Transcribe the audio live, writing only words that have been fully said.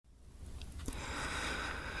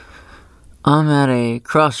I'm at a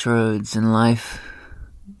crossroads in life,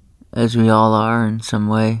 as we all are in some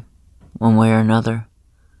way, one way or another.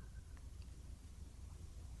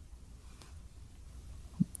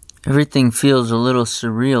 Everything feels a little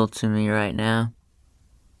surreal to me right now,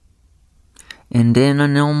 and in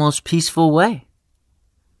an almost peaceful way.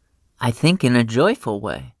 I think in a joyful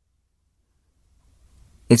way.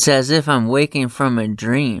 It's as if I'm waking from a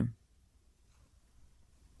dream,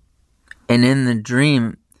 and in the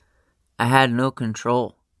dream, I had no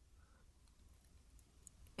control.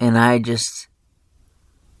 And I just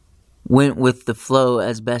went with the flow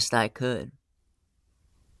as best I could.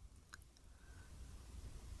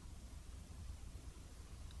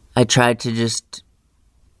 I tried to just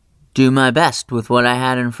do my best with what I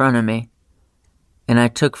had in front of me. And I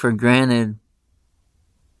took for granted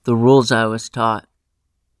the rules I was taught,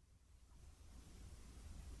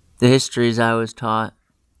 the histories I was taught,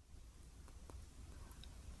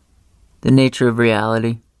 the nature of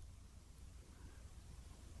reality.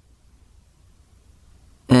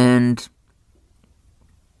 And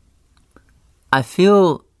I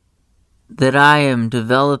feel that I am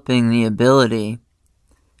developing the ability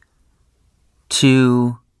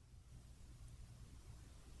to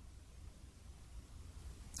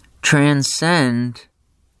transcend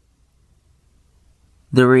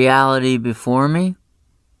the reality before me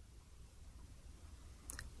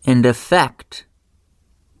and affect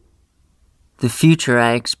the future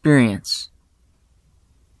I experience.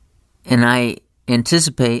 And I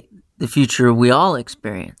anticipate the future we all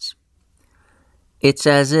experience. It's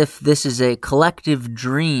as if this is a collective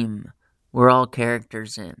dream we're all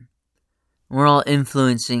characters in. We're all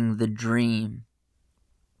influencing the dream.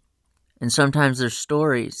 And sometimes there's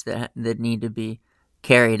stories that need to be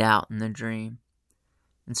carried out in the dream.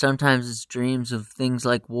 And sometimes it's dreams of things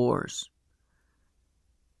like wars.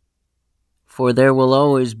 For there will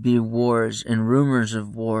always be wars and rumors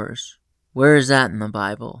of wars. Where is that in the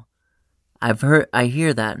Bible? I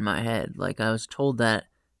hear that in my head, like I was told that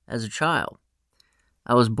as a child.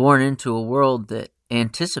 I was born into a world that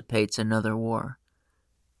anticipates another war.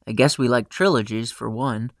 I guess we like trilogies for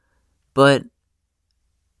one, but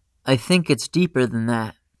I think it's deeper than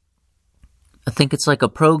that. I think it's like a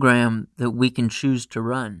program that we can choose to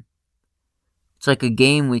run. It's like a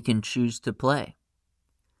game we can choose to play.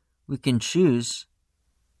 We can choose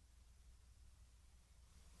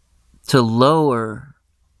to lower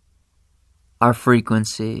our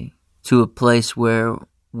frequency to a place where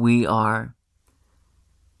we are.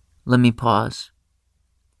 Let me pause,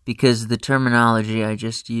 because the terminology I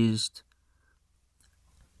just used,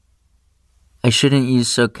 I shouldn't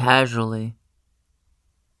use so casually,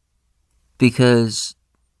 because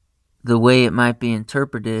the way it might be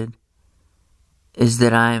interpreted is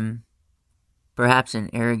that I'm perhaps an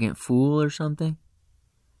arrogant fool or something.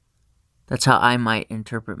 That's how I might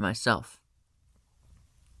interpret myself.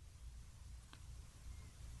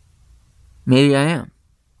 Maybe I am.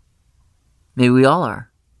 Maybe we all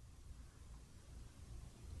are.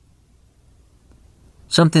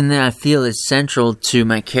 Something that I feel is central to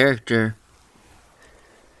my character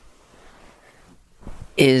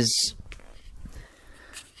is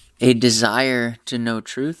a desire to know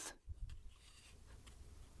truth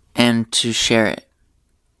and to share it.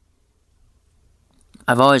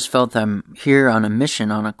 I've always felt I'm here on a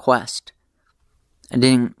mission, on a quest. I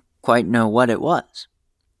didn't quite know what it was.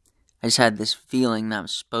 I just had this feeling that I'm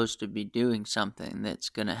supposed to be doing something that's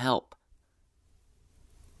going to help.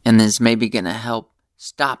 And is maybe going to help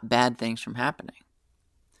stop bad things from happening.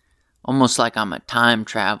 Almost like I'm a time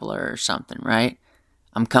traveler or something, right?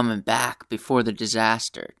 I'm coming back before the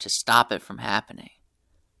disaster to stop it from happening.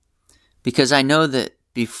 Because I know that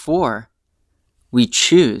before we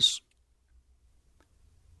choose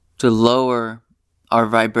to lower our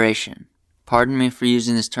vibration, pardon me for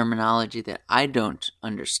using this terminology that I don't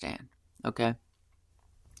understand, okay?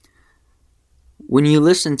 When you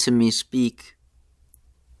listen to me speak,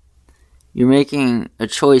 you're making a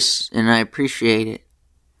choice, and I appreciate it.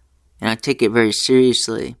 And I take it very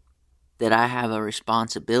seriously that I have a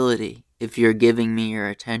responsibility, if you're giving me your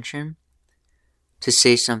attention, to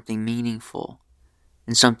say something meaningful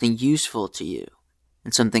and something useful to you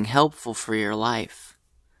and something helpful for your life.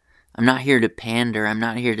 I'm not here to pander. I'm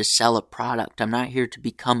not here to sell a product. I'm not here to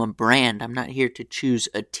become a brand. I'm not here to choose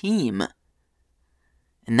a team.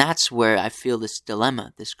 And that's where I feel this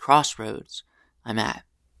dilemma, this crossroads I'm at.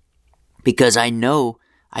 Because I know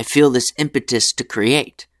I feel this impetus to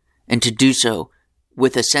create and to do so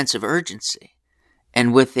with a sense of urgency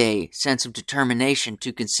and with a sense of determination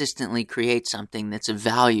to consistently create something that's of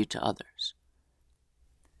value to others.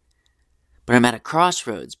 But I'm at a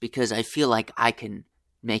crossroads because I feel like I can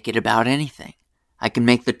make it about anything. I can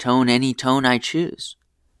make the tone any tone I choose.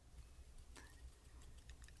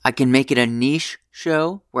 I can make it a niche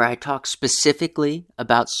show where I talk specifically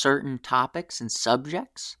about certain topics and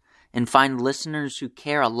subjects and find listeners who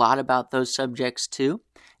care a lot about those subjects too,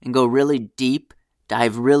 and go really deep,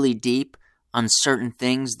 dive really deep on certain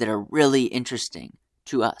things that are really interesting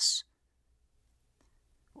to us.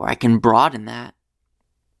 Or I can broaden that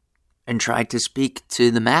and try to speak to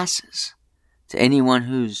the masses, to anyone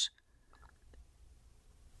who's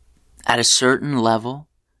at a certain level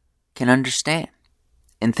can understand,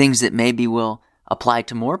 and things that maybe will apply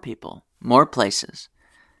to more people, more places.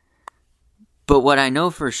 But what I know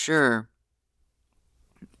for sure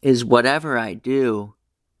is whatever I do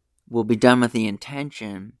will be done with the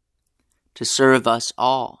intention to serve us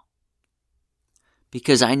all.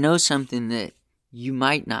 Because I know something that you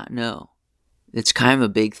might not know. It's kind of a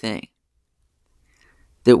big thing.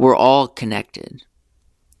 That we're all connected.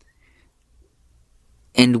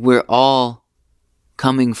 And we're all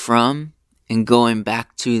coming from and going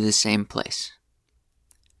back to the same place.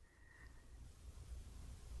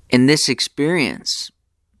 In this experience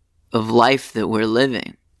of life that we're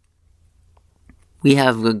living, we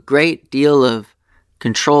have a great deal of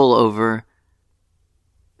control over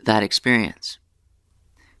that experience.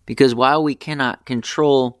 Because while we cannot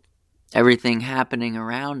control everything happening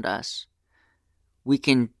around us, we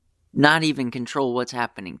can not even control what's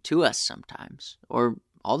happening to us sometimes, or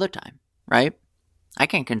all the time, right? I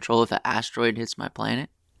can't control if an asteroid hits my planet.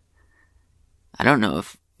 I don't know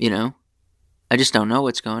if, I just don't know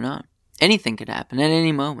what's going on. Anything could happen at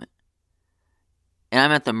any moment. And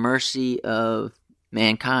I'm at the mercy of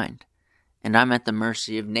mankind. And I'm at the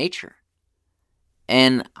mercy of nature.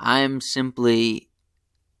 And I'm simply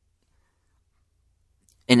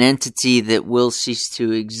an entity that will cease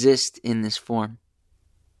to exist in this form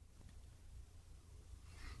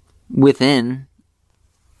within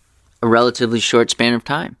a relatively short span of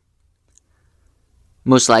time.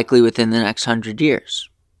 Most likely within the next 100 years.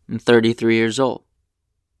 I'm 33 years old.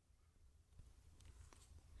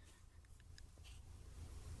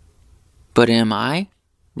 But am I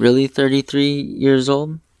really 33 years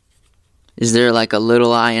old? Is there like a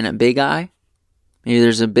little I and a big I? Maybe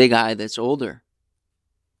there's a big I that's older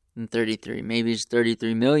than 33. Maybe it's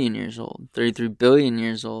 33 million years old, 33 billion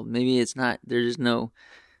years old. Maybe it's not. There's no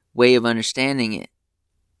way of understanding it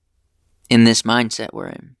in this mindset we're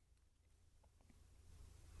in.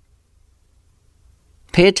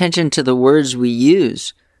 Pay attention to the words we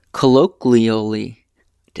use colloquially.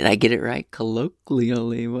 Did I get it right?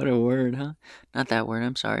 Colloquially. What a word, huh? Not that word,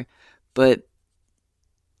 I'm sorry. But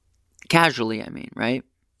casually, right?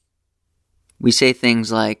 We say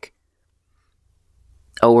things like,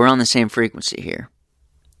 oh, we're on the same frequency here.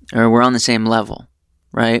 Or we're on the same level,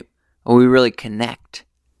 right? Or we really connect.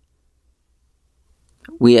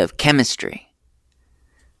 We have chemistry.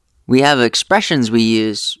 We have expressions we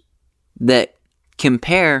use that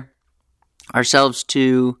compare ourselves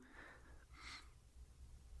to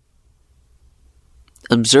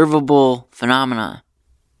observable phenomena.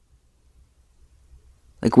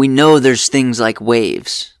 Like we know there's things like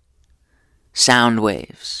waves, sound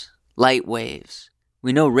waves, light waves.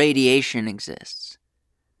 We know radiation exists.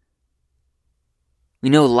 We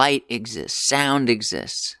know light exists, sound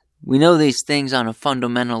exists. We know these things on a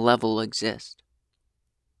fundamental level exist.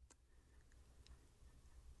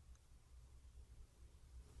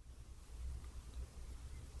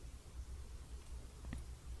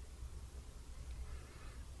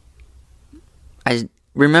 I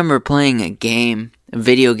remember playing a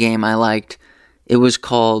video game I liked. It was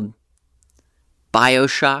called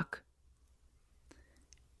BioShock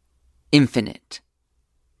Infinite.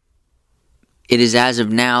 It is as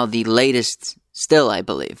of now the latest, still I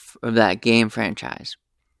believe, of that game franchise,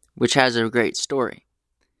 which has a great story.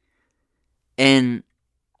 And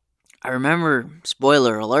I remember,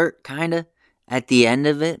 spoiler alert, kinda, at the end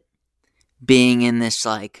of it, being in this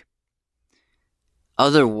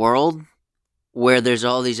other world where there's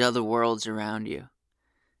all these other worlds around you.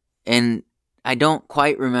 And I don't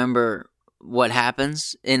quite remember what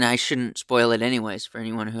happens, and I shouldn't spoil it anyways for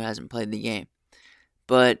anyone who hasn't played the game.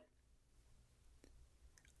 But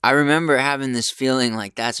I remember having this feeling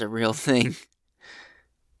like that's a real thing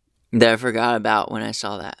that I forgot about when I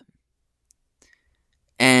saw that.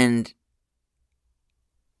 And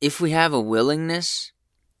if we have a willingness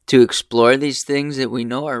to explore these things that we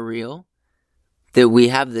know are real, that we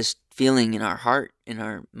have this feeling in our heart, in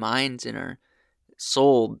our minds, in our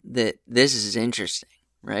soul that this is interesting,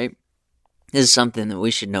 right? This is something that we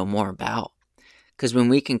should know more about. Because when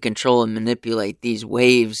we can control and manipulate these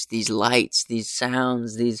waves, these lights, these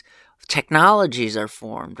sounds, these technologies are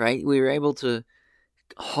formed, right? We were able to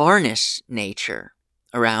harness nature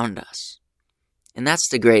around us. And that's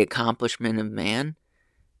the great accomplishment of man,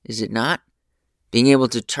 is it not? Being able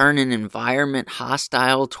to turn an environment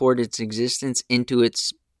hostile toward its existence into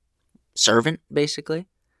its servant, basically.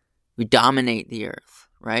 We dominate the earth,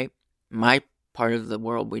 right? My part of the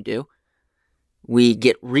world we do. We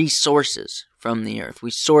get resources from the earth.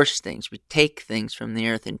 We source things. We take things from the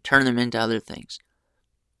earth and turn them into other things.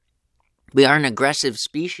 We are an aggressive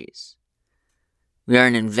species. We are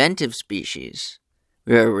an inventive species.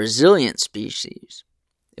 We are a resilient species.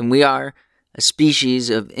 And we are a species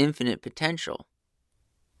of infinite potential.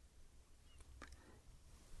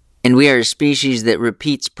 And we are a species that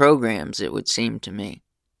repeats programs, it would seem to me.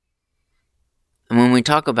 And when we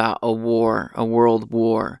talk about a war, a world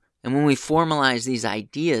war, and when we formalize these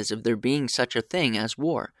ideas of there being such a thing as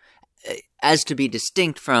war, as to be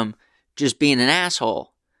distinct from just being an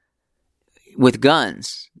asshole with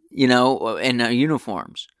guns, and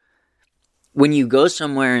uniforms. When you go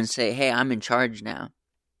somewhere and say, hey, I'm in charge now,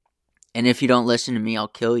 and if you don't listen to me, I'll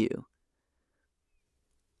kill you.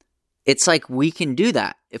 It's like we can do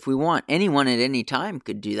that if we want. Anyone at any time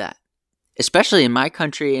could do that. Especially in my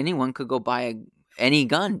country, anyone could go buy any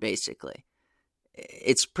gun, basically.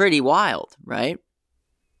 It's pretty wild, right?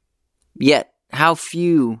 Yet, how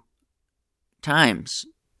few times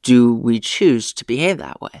do we choose to behave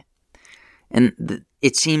that way? And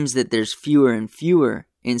it seems that there's fewer and fewer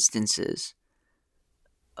instances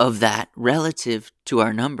of that relative to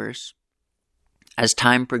our numbers as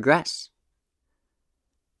time progresses.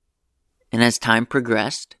 And as time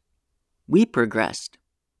progressed, we progressed.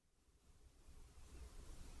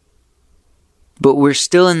 But we're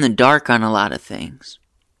still in the dark on a lot of things.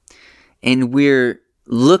 And we're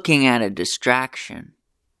looking at a distraction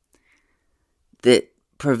that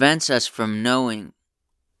prevents us from knowing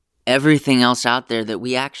everything else out there that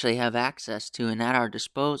we actually have access to and at our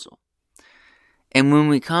disposal. And when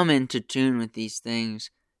we come into tune with these things,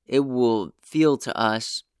 it will feel to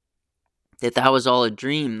us that was all a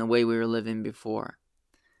dream, the way we were living before.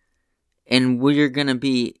 And we're going to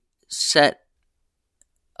be set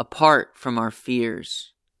apart from our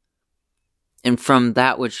fears and from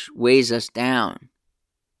that which weighs us down.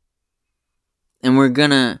 And we're going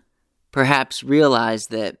to perhaps realize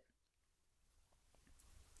that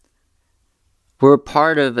we're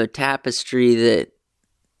part of a tapestry that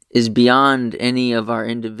is beyond any of our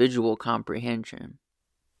individual comprehension.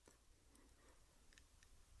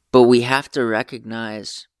 But we have to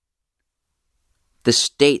recognize the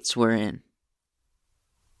states we're in.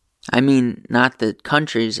 I mean, not the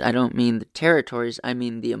countries, I don't mean the territories, I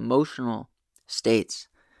mean the emotional states,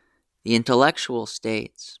 the intellectual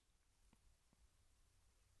states.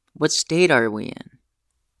 What state are we in?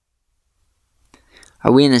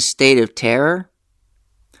 Are we in a state of terror?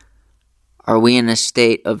 Are we in a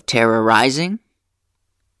state of terrorizing?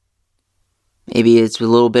 Maybe it's a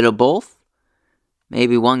little bit of both.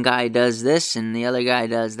 Maybe one guy does this and the other guy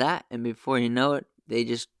does that, and before you know it, they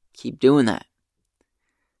just keep doing that.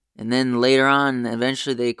 And then later on,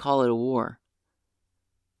 eventually they call it a war.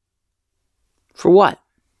 For what?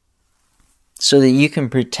 So that you can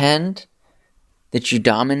pretend that you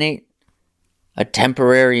dominate a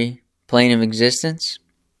temporary plane of existence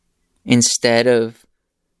instead of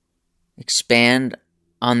expand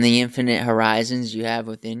on the infinite horizons you have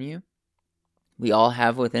within you? We all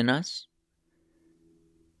have within us.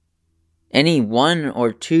 Any one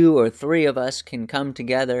or two or three of us can come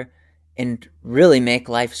together and really make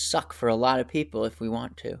life suck for a lot of people if we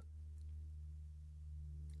want to.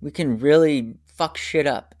 We can really fuck shit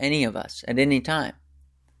up, any of us, at any time.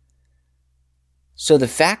 So the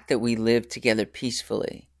fact that we live together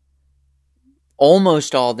peacefully,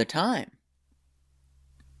 almost all the time,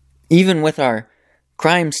 even with our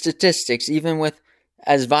crime statistics, even with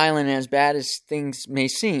as violent and as bad as things may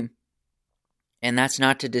seem, and that's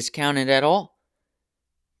not to discount it at all.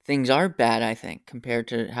 Things are bad, I think, compared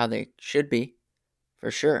to how they should be. For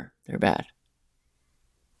sure, they're bad.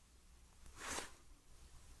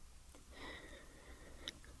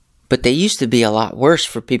 But they used to be a lot worse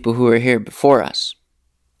for people who were here before us.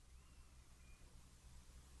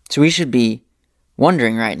 So we should be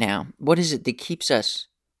wondering right now, what is it that keeps us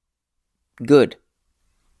good?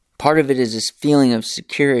 Part of it is this feeling of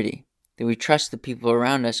security, that we trust the people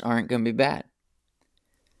around us aren't going to be bad.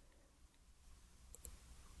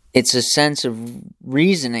 It's a sense of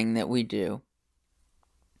reasoning that we do,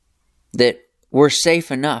 that we're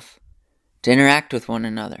safe enough to interact with one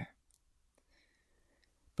another.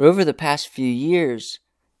 But over the past few years,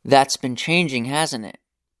 that's been changing, hasn't it?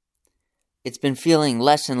 It's been feeling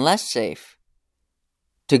less and less safe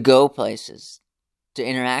to go places, to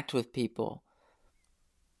interact with people,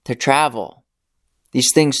 to travel.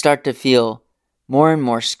 These things start to feel more and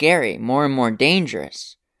more scary, more and more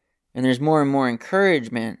dangerous. And there's more and more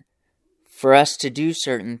encouragement for us to do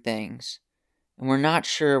certain things. And we're not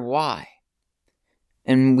sure why.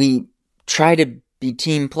 And we try to be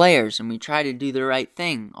team players and we try to do the right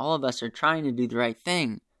thing. All of us are trying to do the right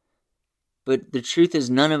thing. But the truth is,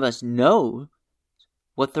 none of us know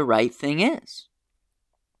what the right thing is.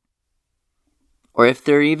 Or if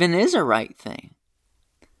there even is a right thing.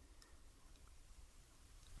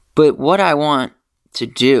 But what I want to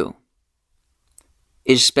do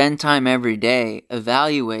is spend time every day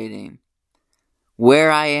evaluating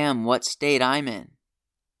where I am, what state I'm in.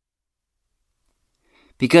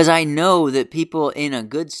 Because I know that people in a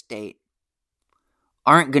good state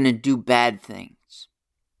aren't going to do bad things.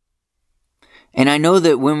 And I know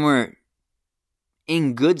that when we're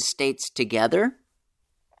in good states together,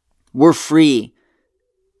 we're free.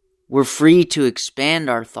 We're free to expand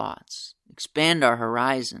our thoughts, expand our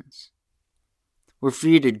horizons. We're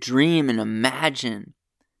free to dream and imagine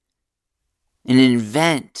and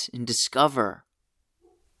invent and discover.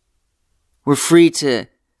 We're free to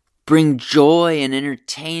bring joy and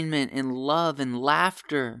entertainment and love and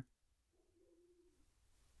laughter.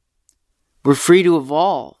 We're free to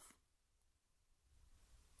evolve.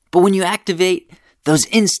 But when you activate those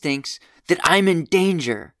instincts that I'm in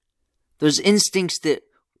danger, those instincts that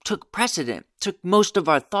took precedent, took most of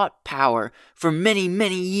our thought power for many,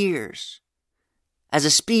 many years. As a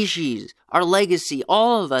species, our legacy,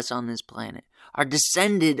 all of us on this planet, are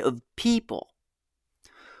descended of people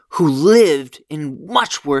who lived in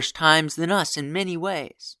much worse times than us in many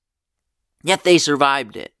ways. Yet they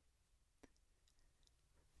survived it.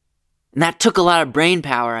 And that took a lot of brain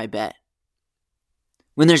power, I bet.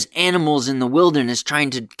 When there's animals in the wilderness trying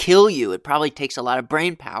to kill you, it probably takes a lot of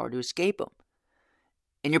brain power to escape them.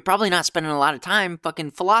 And you're probably not spending a lot of time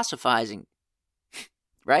fucking philosophizing.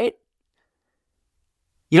 Right?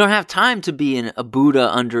 You don't have time to be a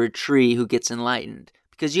Buddha under a tree who gets enlightened.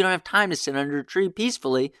 Because you don't have time to sit under a tree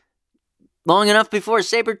peacefully long enough before a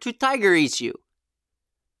saber-toothed tiger eats you.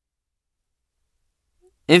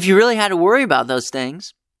 And if you really had to worry about those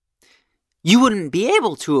things, you wouldn't be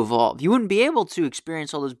able to evolve. You wouldn't be able to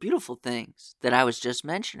experience all those beautiful things that I was just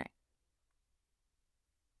mentioning.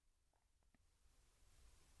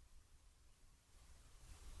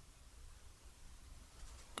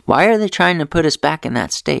 Why are they trying to put us back in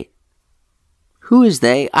that state? Who is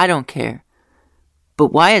they? I don't care. But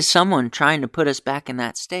why is someone trying to put us back in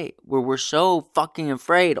that state where we're so fucking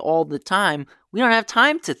afraid all the time, we don't have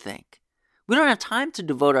time to think. We don't have time to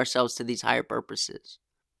devote ourselves to these higher purposes.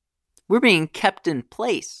 We're being kept in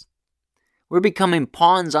place. We're becoming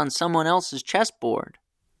pawns on someone else's chessboard.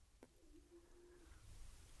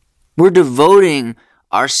 We're devoting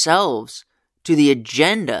ourselves to the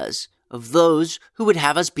agendas of those who would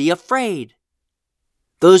have us be afraid.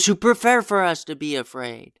 Those who prefer for us to be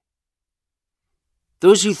afraid.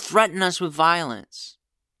 Those who threaten us with violence.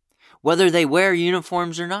 Whether they wear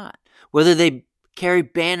uniforms or not. Whether they carry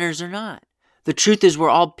banners or not. The truth is we're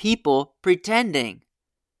all people pretending.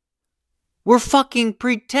 We're fucking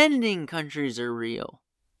pretending countries are real.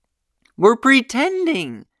 We're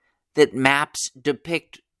pretending that maps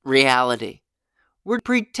depict reality. We're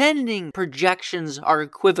pretending projections are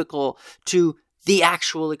equivocal to the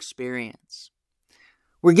actual experience.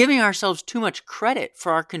 We're giving ourselves too much credit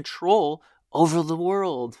for our control over the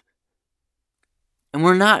world. And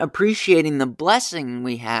we're not appreciating the blessing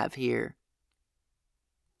we have here.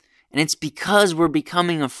 And it's because we're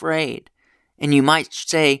becoming afraid. And you might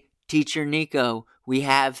say, Teacher Nico, we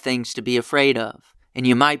have things to be afraid of. And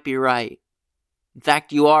you might be right. In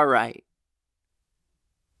fact, you are right.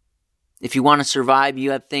 If you want to survive,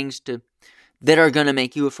 you have things that are going to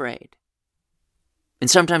make you afraid. And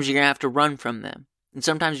sometimes you're going to have to run from them. And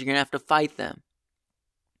sometimes you're going to have to fight them.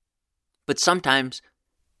 But sometimes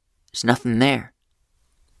there's nothing there.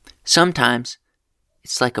 Sometimes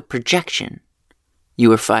it's like a projection you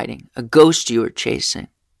were fighting, a ghost you were chasing.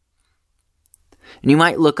 And you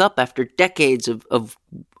might look up after decades of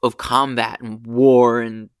combat and war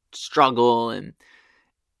and struggle and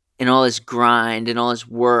all this grind and all this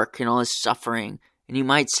work and all this suffering. And you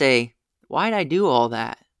might say, why did I do all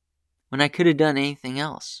that when I could have done anything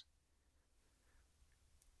else?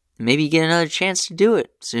 Maybe you get another chance to do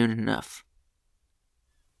it soon enough.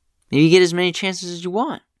 Maybe you get as many chances as you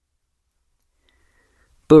want.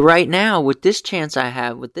 But right now, with this chance I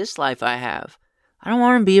have, with this life I have, I don't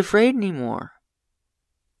want to be afraid anymore.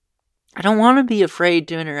 I don't want to be afraid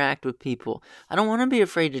to interact with people. I don't want to be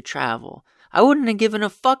afraid to travel. I wouldn't have given a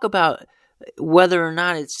fuck about whether or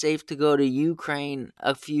not it's safe to go to Ukraine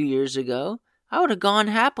a few years ago, I would have gone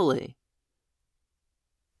happily.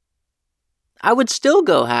 I would still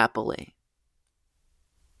go happily.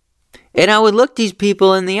 And I would look these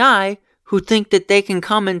people in the eye who think that they can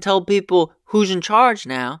come and tell people who's in charge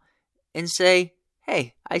now and say,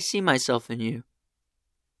 hey, I see myself in you.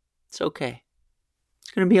 It's okay.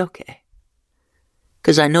 It's going to be okay.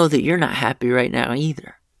 Because I know that you're not happy right now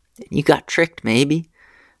either. You got tricked maybe.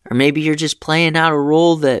 Or maybe you're just playing out a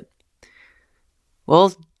role that,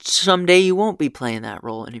 well, someday you won't be playing that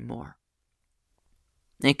role anymore.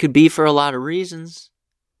 It could be for a lot of reasons.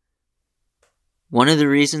 One of the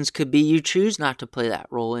reasons could be you choose not to play that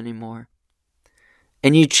role anymore.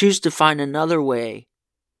 And you choose to find another way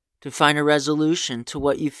to find a resolution to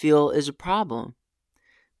what you feel is a problem.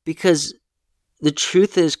 Because the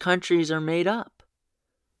truth is, countries are made up.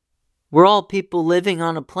 We're all people living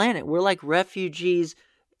on a planet. We're like refugees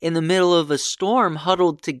in the middle of a storm,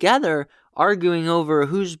 huddled together, arguing over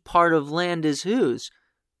whose part of land is whose.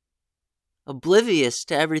 Oblivious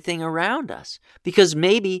to everything around us. Because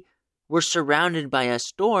maybe we're surrounded by a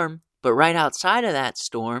storm, but right outside of that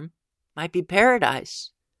storm might be paradise.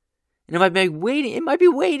 And it might be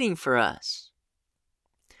waiting for us.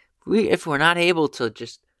 If we're not able to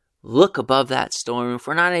just look above that storm, if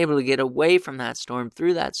we're not able to get away from that storm,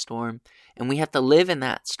 through that storm, and we have to live in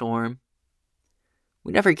that storm,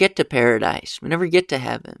 we never get to paradise. We never get to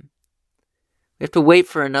heaven. We have to wait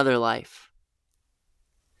for another life.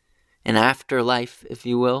 An afterlife, if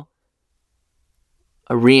you will.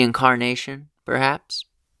 A reincarnation, perhaps.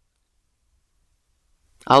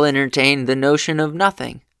 I'll entertain the notion of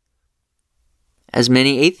nothing, as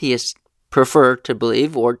many atheists prefer to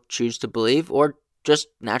believe, or choose to believe, or just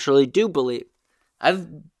naturally do believe. I've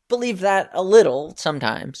believed that a little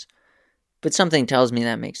sometimes, but something tells me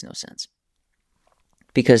that makes no sense.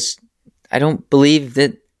 Because I don't believe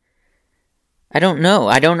that, I don't know,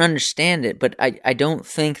 I don't understand it, but I don't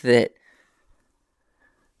think that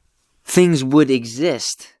things would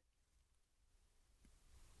exist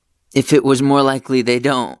if it was more likely they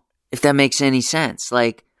don't. If that makes any sense.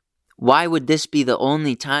 Like, why would this be the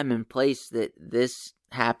only time and place that this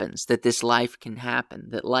happens, that this life can happen,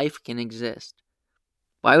 that life can exist?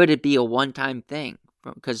 Why would it be a one-time thing?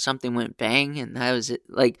 Because something went bang and that was it?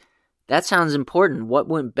 Like, that sounds important. What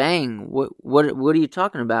went bang? What are you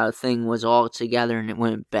talking about? A thing was all together and it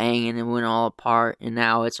went bang and it went all apart and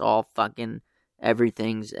now it's all fucking,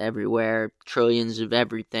 everything's everywhere, trillions of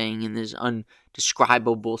everything, and there's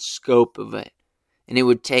undescribable scope of it. And it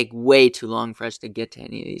would take way too long for us to get to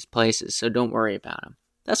any of these places, so don't worry about them.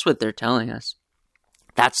 That's what they're telling us.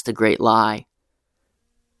 That's the great lie.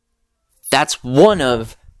 That's one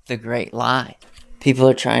of the great lie. People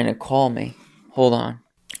are trying to call me. Hold on.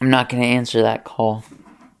 I'm not going to answer that call.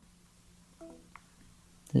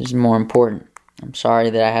 This is more important. I'm sorry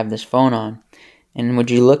that I have this phone on. And would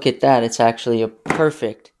you look at that, it's actually a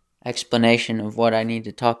perfect explanation of what I need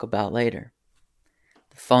to talk about later.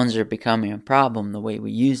 The phones are becoming a problem the way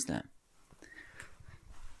we use them.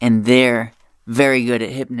 And they're very good at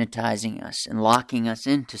hypnotizing us and locking us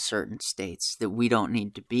into certain states that we don't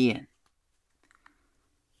need to be in.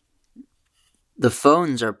 The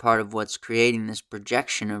phones are part of what's creating this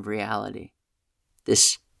projection of reality.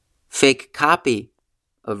 This fake copy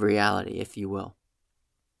of reality, if you will.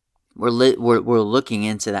 We're looking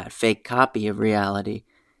into that fake copy of reality,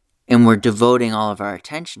 and we're devoting all of our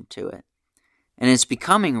attention to it. And it's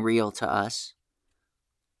becoming real to us,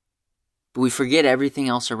 but we forget everything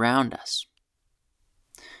else around us.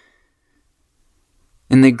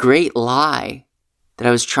 And the great lie that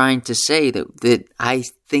I was trying to say that I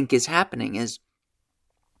think is happening is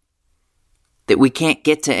that we can't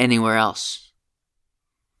get to anywhere else.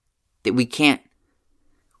 That we can't,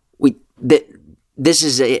 that this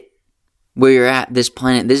is it. Where you're at, this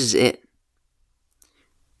planet, this is it.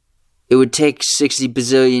 It would take 60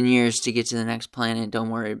 bazillion years to get to the next planet. Don't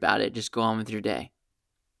worry about it. Just go on with your day.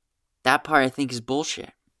 That part I think is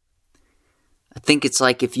bullshit. I think it's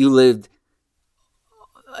like if you lived,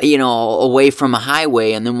 away from a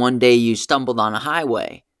highway and then one day you stumbled on a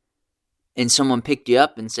highway and someone picked you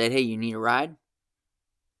up and said, hey, you need a ride?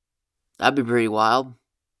 That'd be pretty wild.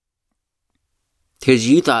 Because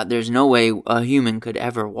you thought there's no way a human could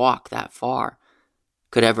ever walk that far,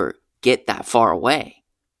 could ever get that far away.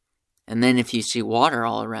 And then if you see water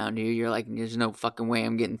all around you, you're like, there's no fucking way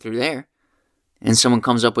I'm getting through there. And someone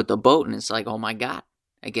comes up with a boat and it's like, oh my God,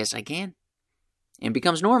 I guess I can. And it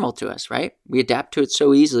becomes normal to us, right? We adapt to it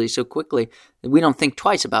so easily, so quickly, that we don't think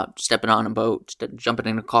twice about stepping on a boat, jumping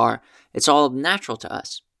in a car. It's all natural to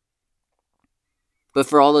us. But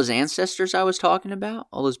for all those ancestors I was talking about,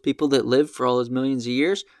 all those people that lived for all those millions of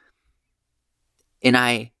years, and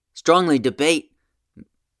I strongly debate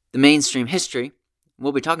the mainstream history,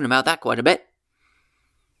 we'll be talking about that quite a bit.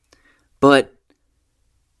 But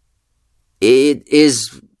it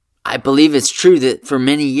is, I believe it's true that for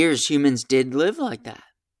many years humans did live like that.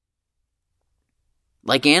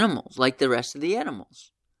 Like animals, like the rest of the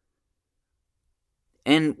animals.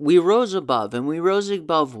 And we rose above, and we rose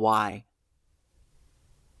above why?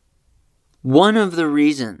 One of the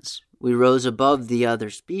reasons we rose above the other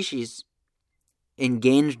species and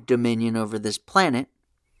gained dominion over this planet,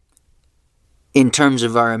 in terms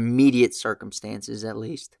of our immediate circumstances at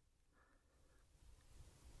least.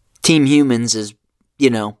 Team Humans is,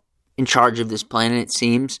 in charge of this planet, it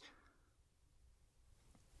seems.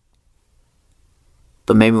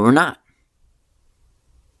 But maybe we're not.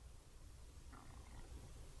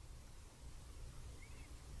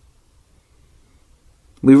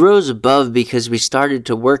 We rose above because we started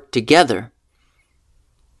to work together.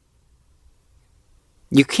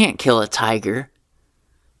 You can't kill a tiger,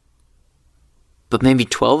 but maybe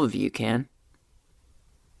 12 of you can.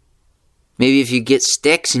 Maybe if you get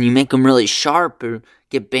sticks and you make them really sharp, or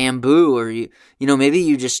get bamboo, or maybe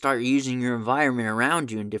you just start using your environment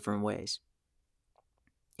around you in different ways.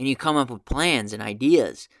 And you come up with plans and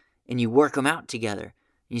ideas, and you work them out together. And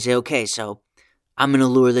you say, okay, so I'm going to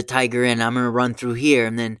lure the tiger in, I'm going to run through here,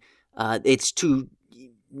 and then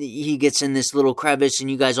he gets in this little crevice,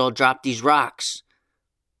 and you guys all drop these rocks.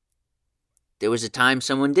 There was a time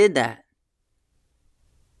someone did that.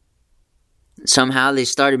 Somehow they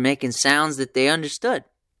started making sounds that they understood.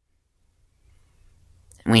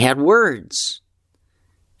 And we had words.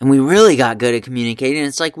 And we really got good at communicating.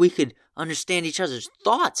 It's like we could understand each other's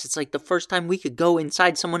thoughts. It's like the first time we could go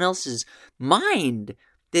inside someone else's mind.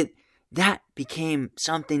 That became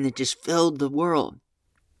something that just filled the world.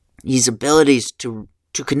 These abilities to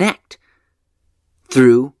connect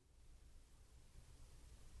through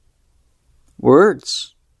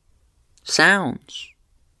words, sounds,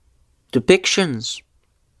 depictions,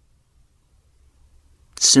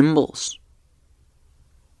 symbols.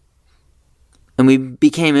 And we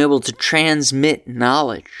became able to transmit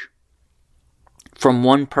knowledge from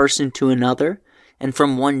one person to another and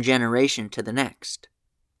from one generation to the next.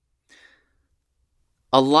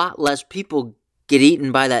 A lot less people get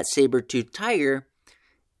eaten by that saber-toothed tiger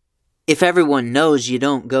if everyone knows you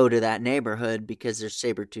don't go to that neighborhood because there's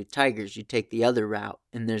saber-toothed tigers. You take the other route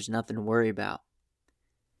and there's nothing to worry about.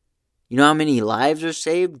 You know how many lives are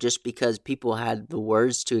saved just because people had the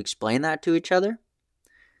words to explain that to each other?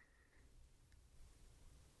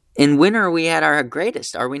 And when are we at our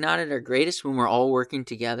greatest? Are we not at our greatest when we're all working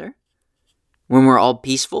together? When we're all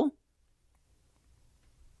peaceful?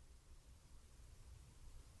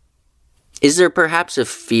 Is there perhaps a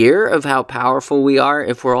fear of how powerful we are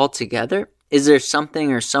if we're all together? Is there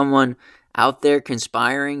something or someone out there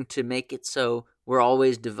conspiring to make it so we're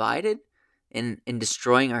always divided and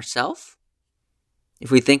destroying ourselves?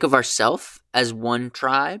 If we think of ourselves as one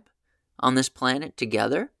tribe on this planet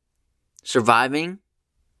together, surviving,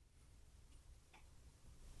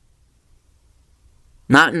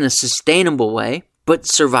 not in a sustainable way, but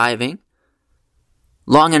surviving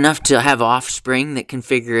long enough to have offspring that can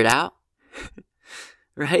figure it out,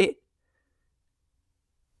 right?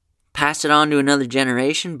 Pass it on to another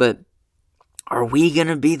generation, but are we going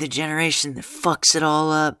to be the generation that fucks it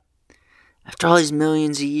all up? After all these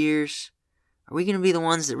millions of years, are we going to be the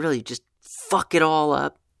ones that really just fuck it all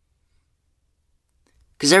up?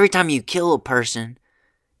 Because every time you kill a person,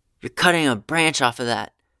 you're cutting a branch off of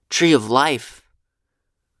that tree of life.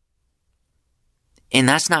 And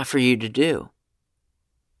that's not for you to do.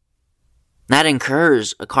 That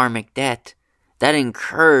incurs a karmic debt. That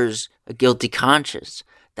incurs a guilty conscience.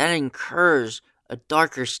 That incurs a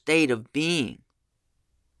darker state of being.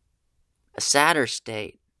 A sadder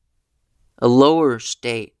state. A lower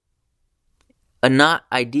state. A not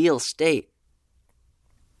ideal state.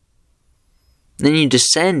 Then you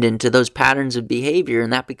descend into those patterns of behavior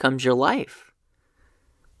and that becomes your life.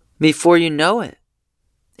 Before you know it,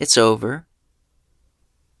 it's over.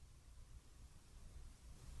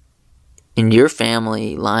 And your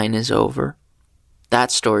family line is over.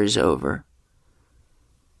 That story's over.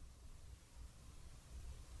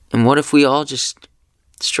 And what if we all just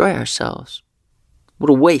destroy ourselves? What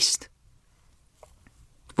a waste.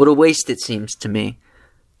 What a waste it seems to me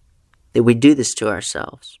that we do this to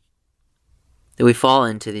ourselves. That we fall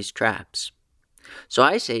into these traps. So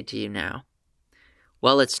I say to you now,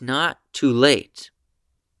 well, it's not too late.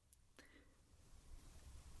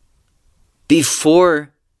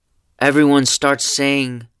 Before everyone starts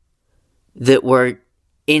saying that we're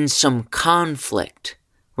in some conflict,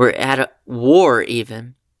 we're at a war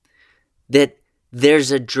even, that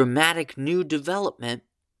there's a dramatic new development.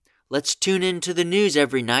 Let's tune into the news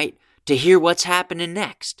every night to hear what's happening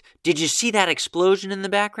next. Did you see that explosion in the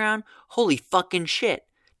background? Holy fucking shit.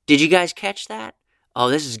 Did you guys catch that? Oh,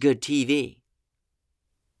 this is good TV.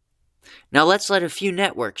 Now let's let a few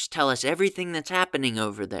networks tell us everything that's happening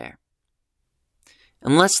over there.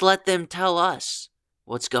 And let's let them tell us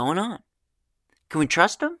what's going on. Can we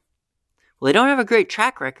trust them? Well, they don't have a great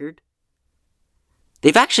track record.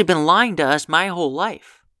 They've actually been lying to us my whole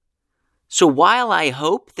life. So while I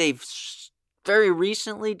hope they've very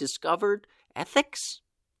recently discovered ethics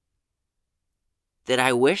that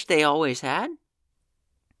I wish they always had,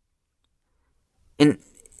 and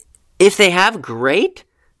if they have, great,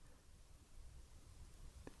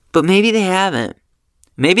 but maybe they haven't.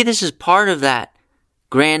 Maybe this is part of that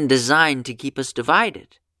grand design to keep us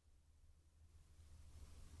divided.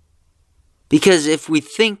 Because if we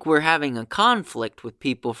think we're having a conflict with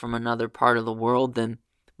people from another part of the world, then,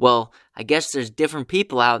 well, I guess there's different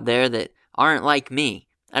people out there that aren't like me.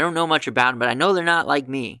 I don't know much about them, but I know they're not like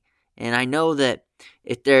me. And I know that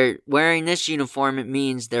if they're wearing this uniform, it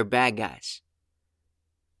means they're bad guys.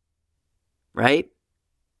 Right?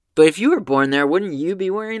 But if you were born there, wouldn't you be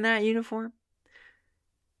wearing that uniform?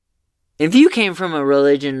 If you came from a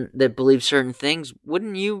religion that believed certain things,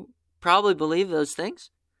 wouldn't you probably believe those things?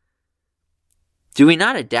 Do we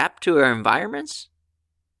not adapt to our environments?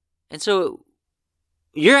 And so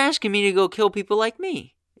you're asking me to go kill people like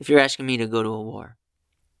me if you're asking me to go to a war.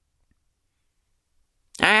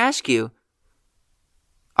 I ask you,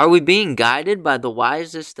 are we being guided by the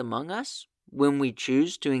wisest among us when we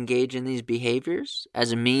choose to engage in these behaviors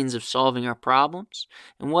as a means of solving our problems?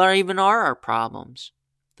 And what even are our problems?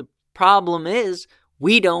 The problem is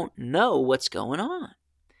we don't know what's going on.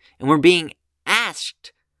 And we're being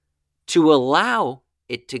asked to allow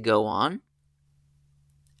it to go on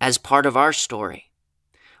as part of our story.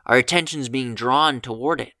 Our attention's being drawn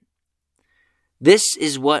toward it. This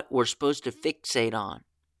is what we're supposed to fixate on.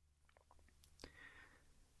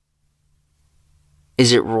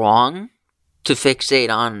 Is it wrong to fixate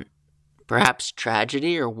on perhaps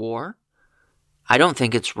tragedy or war? I don't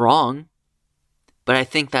think it's wrong, but I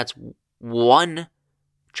think that's one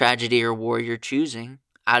tragedy or war you're choosing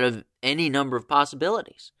out of any number of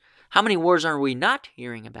possibilities. How many wars are we not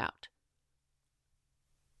hearing about?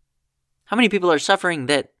 How many people are suffering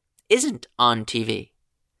that isn't on TV?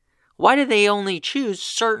 Why do they only choose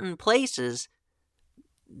certain places?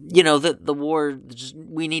 You know, the war,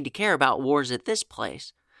 we need to care about wars at this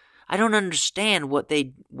place. I don't understand what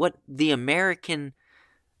the American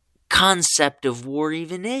concept of war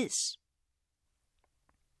even is.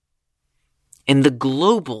 And the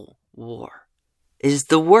global war is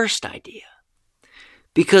the worst idea.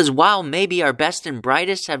 Because while maybe our best and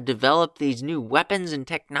brightest have developed these new weapons and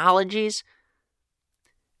technologies,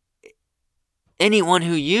 anyone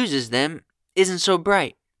who uses them isn't so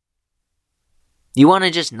bright. You want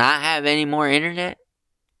to just not have any more internet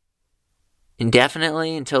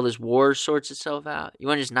indefinitely until this war sorts itself out? You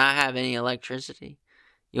want to just not have any electricity?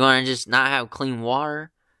 You want to just not have clean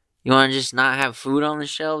water? You want to just not have food on the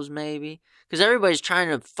shelves maybe? Because everybody's trying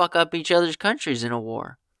to fuck up each other's countries in a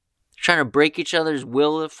war. Trying to break each other's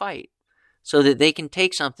will to fight so that they can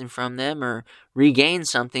take something from them or regain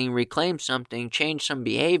something, reclaim something, change some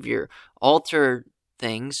behavior, alter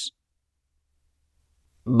things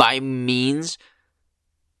by means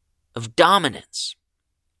of dominance.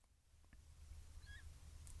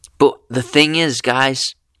 But the thing is,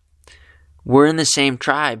 guys, we're in the same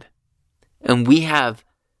tribe and we have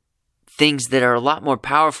things that are a lot more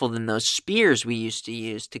powerful than those spears we used to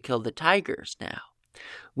use to kill the tigers now.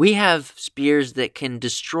 We have spears that can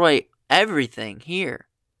destroy everything here.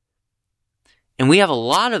 And we have a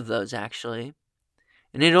lot of those, actually.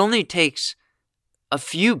 And it only takes a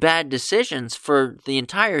few bad decisions for the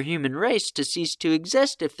entire human race to cease to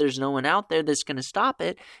exist if there's no one out there that's going to stop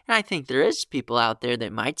it. And I think there is people out there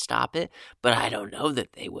that might stop it, but I don't know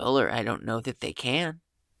that they will, or I don't know that they can.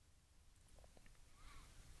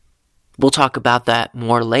 We'll talk about that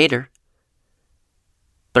more later.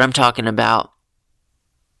 But I'm talking about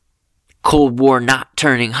Cold War not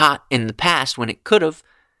turning hot in the past when it could have,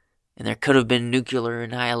 and there could have been nuclear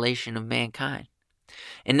annihilation of mankind.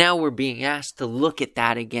 And now we're being asked to look at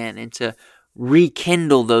that again and to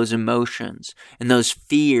rekindle those emotions and those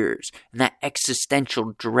fears and that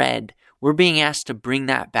existential dread. We're being asked to bring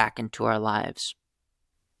that back into our lives.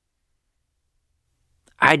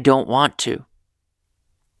 I don't want to.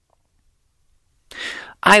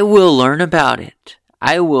 I will learn about it.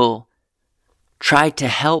 I will try to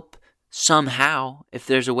help somehow, if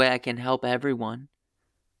there's a way I can help everyone,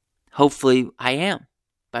 hopefully I am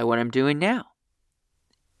by what I'm doing now.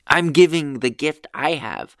 I'm giving the gift I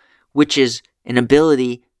have, which is an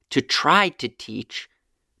ability to try to teach,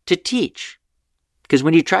 to teach. Because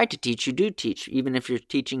when you try to teach, you do teach, even if you're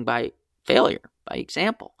teaching by failure, by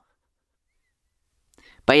example.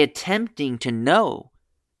 By attempting to know,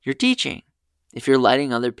 you're teaching. If you're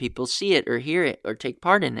letting other people see it or hear it or take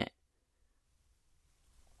part in it.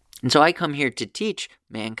 And so I come here to teach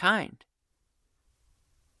mankind.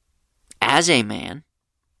 As a man,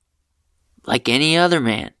 like any other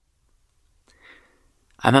man.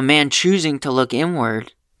 I'm a man choosing to look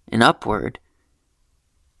inward and upward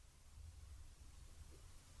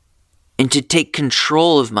and to take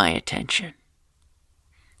control of my attention.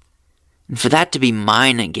 And for that to be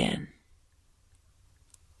mine again.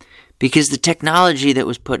 Because the technology that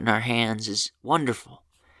was put in our hands is wonderful.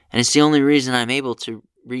 And it's the only reason I'm able to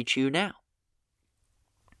reach you now.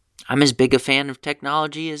 I'm as big a fan of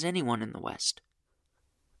technology as anyone in the West.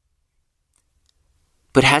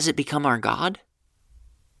 But has it become our God?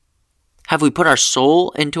 Have we put our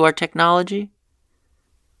soul into our technology?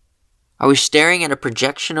 Are we staring at a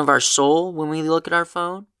projection of our soul when we look at our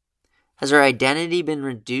phone? Has our identity been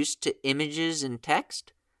reduced to images and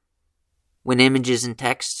text? When images and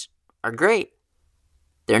texts are great,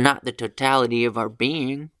 they're not the totality of our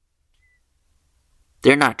being.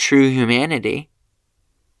 They're not true humanity.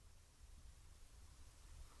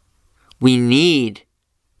 We need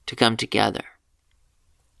to come together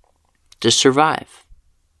to survive.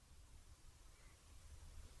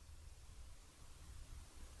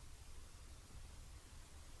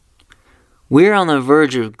 We're on the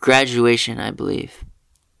verge of graduation, I believe.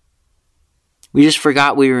 We just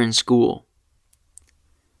forgot we were in school.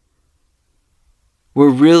 We're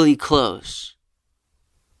really close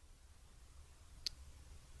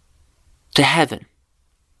to heaven.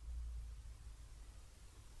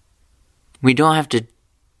 We don't have to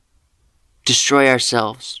destroy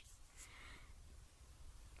ourselves.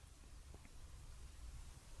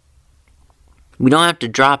 We don't have to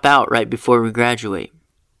drop out right before we graduate.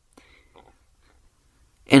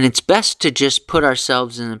 And it's best to just put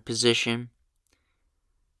ourselves in a position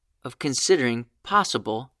of considering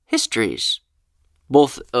possible histories,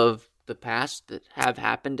 both of the past that have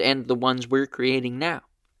happened and the ones we're creating now.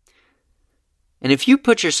 And if you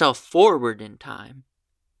put yourself forward in time,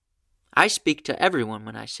 I speak to everyone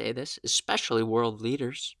when I say this, especially world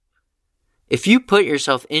leaders. If you put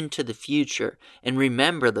yourself into the future and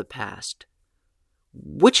remember the past,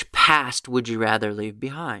 which past would you rather leave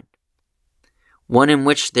behind? One in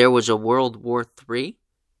which there was a World War III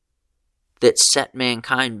that set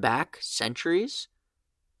mankind back centuries?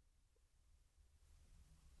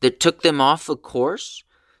 That took them off a course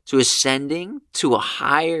to ascending to a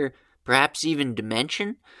higher, perhaps even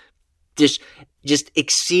dimension? Just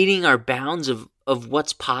exceeding our bounds of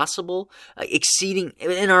what's possible, exceeding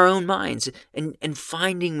in our own minds, and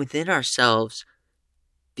finding within ourselves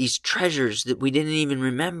these treasures that we didn't even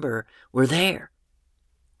remember were there.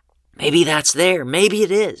 Maybe that's there. Maybe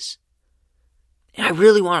it is. And I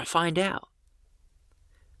really want to find out.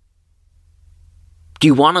 Do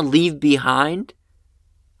you want to leave behind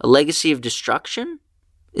a legacy of destruction?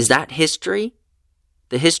 Is that history?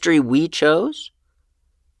 The history we chose?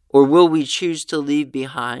 Or will we choose to leave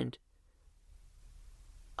behind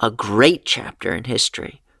a great chapter in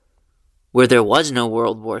history where there was no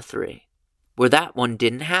World War III, where that one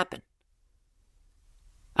didn't happen?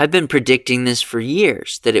 I've been predicting this for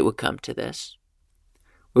years, that it would come to this,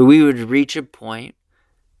 where we would reach a point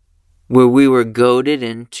where we were goaded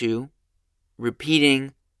into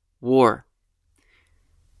repeating war.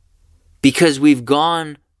 Because we've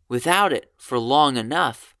gone without it for long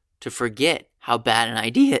enough to forget how bad an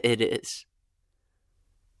idea it is.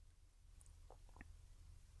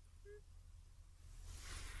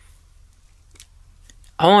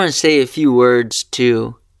 I want to say a few words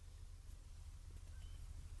to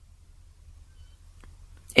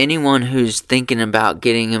anyone who's thinking about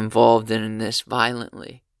getting involved in this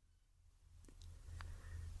violently.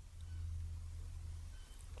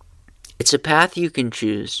 It's a path you can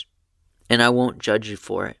choose, and I won't judge you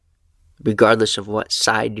for it, regardless of what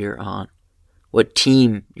side you're on, what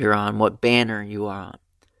team you're on, what banner you are on.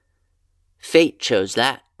 Fate chose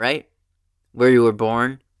that, right? Where you were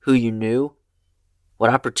born, who you knew, what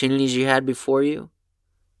opportunities you had before you,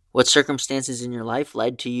 what circumstances in your life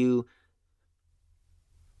led to you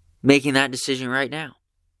making that decision right now.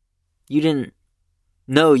 You didn't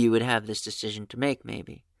know you would have this decision to make,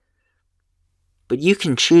 maybe. But you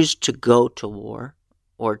can choose to go to war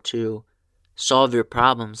or to solve your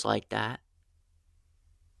problems like that.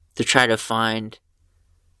 to try to find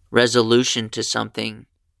resolution to something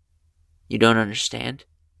you don't understand.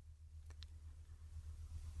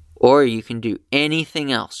 Or you can do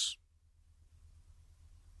anything else.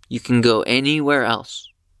 You can go anywhere else.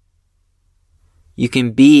 You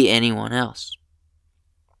can be anyone else.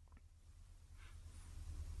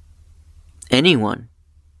 Anyone.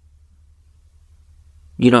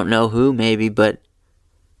 You don't know who, maybe, but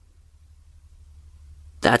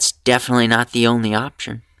that's definitely not the only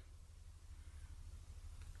option.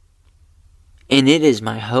 And it is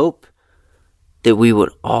my hope that we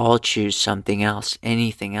would all choose something else,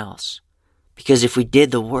 anything else. Because if we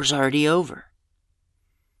did, the war's already over.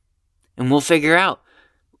 And we'll figure out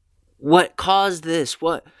what caused this.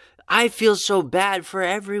 What I feel so bad for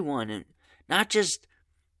everyone, and not just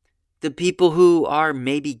the people who are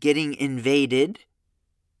maybe getting invaded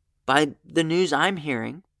by the news I'm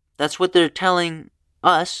hearing. That's what they're telling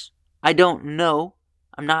us. I don't know.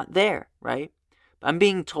 I'm not there, right? I'm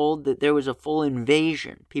being told that there was a full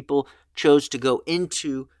invasion. People chose to go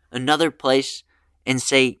into another place and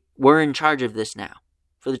say, we're in charge of this now.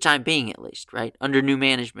 For the time being, at least, right? Under new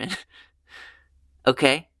management.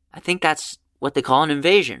 Okay, I think that's what they call an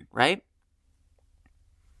invasion, right?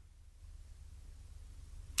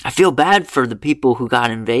 I feel bad for the people who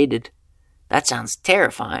got invaded. That sounds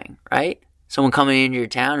terrifying, right? Someone coming into your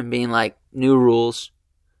town and being like, new rules,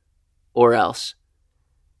 or else.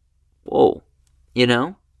 Whoa, you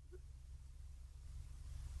know?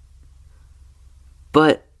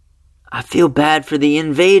 But I feel bad for the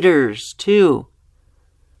invaders, too.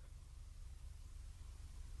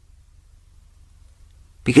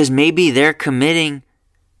 Because maybe they're committing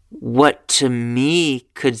what to me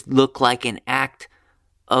could look like an act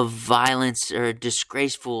of violence or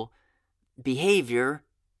disgraceful behavior.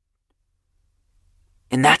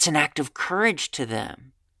 And that's an act of courage to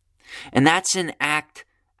them. And that's an act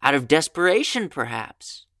out of desperation,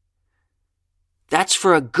 perhaps. That's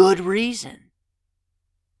for a good reason.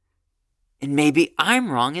 And maybe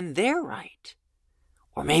I'm wrong and they're right.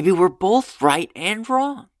 Or maybe we're both right and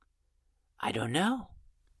wrong. I don't know.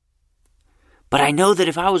 But I know that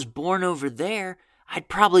if I was born over there, I'd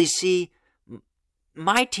probably see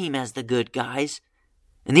my team as the good guys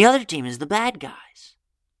and the other team as the bad guys.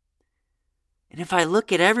 And if I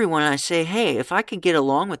look at everyone and I say, hey, if I could get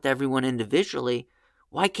along with everyone individually,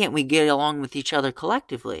 why can't we get along with each other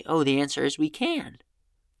collectively? Oh, the answer is we can.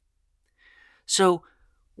 So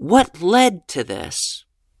what led to this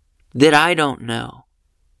that I don't know?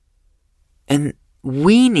 And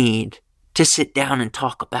we need to sit down and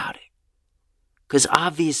talk about it. Because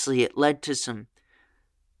obviously it led to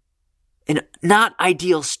an not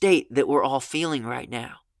ideal state that we're all feeling right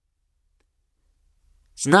now.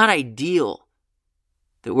 It's not ideal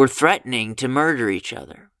that we're threatening to murder each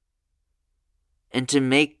other and to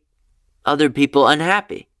make other people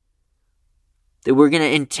unhappy. That we're going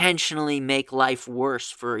to intentionally make life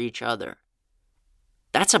worse for each other.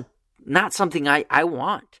 That's not something I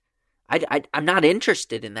want. I'm not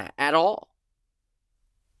interested in that at all.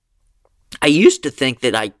 I used to think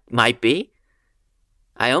that I might be.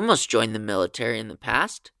 I almost joined the military in the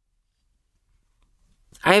past.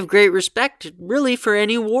 I have great respect, really, for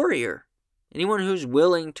any warrior. Anyone who's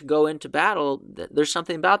willing to go into battle, there's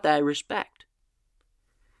something about that I respect.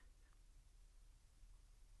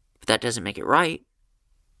 But that doesn't make it right.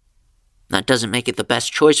 That doesn't make it the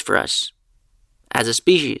best choice for us as a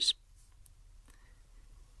species.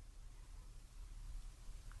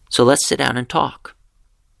 So let's sit down and talk.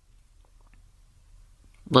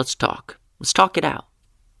 Let's talk. Let's talk it out.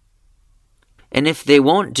 And if they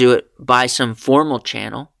won't do it by some formal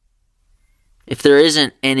channel, if there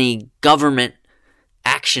isn't any government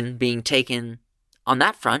action being taken on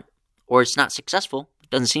that front, or it's not successful, it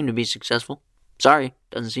doesn't seem to be successful. Sorry,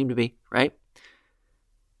 doesn't seem to be, right?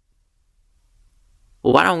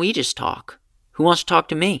 Well, why don't we just talk? Who wants to talk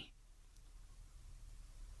to me?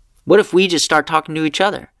 What if we just start talking to each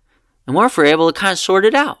other? And what if we're able to kind of sort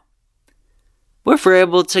it out? What if we're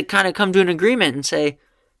able to kind of come to an agreement and say,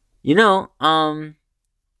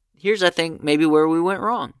 here's, I think, maybe where we went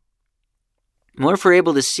wrong. And what if we're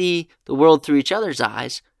able to see the world through each other's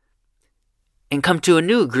eyes and come to a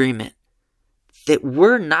new agreement that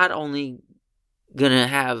we're not only going to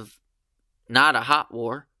have not a hot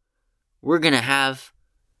war, we're going to have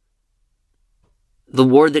the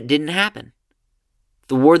war that didn't happen.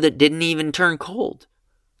 The war that didn't even turn cold.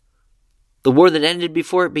 The war that ended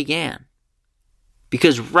before it began.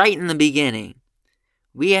 Because right in the beginning,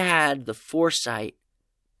 we had the foresight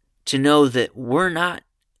to know that we're not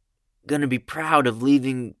going to be proud of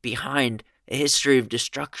leaving behind a history of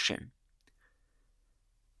destruction.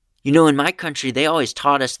 You know, in my country, they always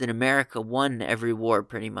taught us that America won every war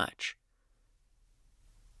pretty much.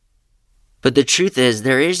 But the truth is,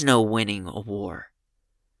 there is no winning a war.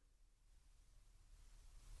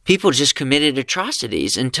 People just committed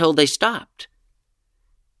atrocities until they stopped.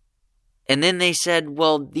 And then they said,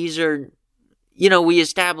 well, these are, we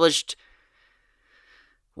established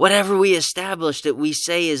whatever we established that we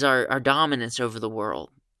say is our dominance over the world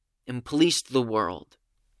and policed the world.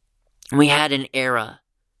 And we had an era,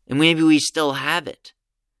 and maybe we still have it.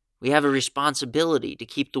 We have a responsibility to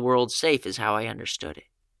keep the world safe, is how I understood it.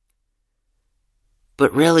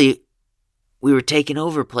 But really, we were taking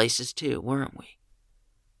over places too, weren't we?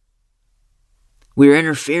 We were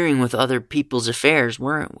interfering with other people's affairs,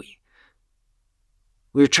 weren't we?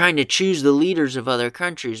 We were trying to choose the leaders of other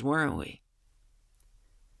countries, weren't we?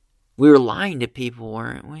 We were lying to people,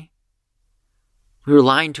 weren't we? We were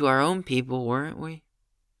lying to our own people, weren't we?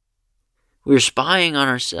 We were spying on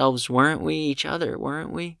ourselves, weren't we? Each other,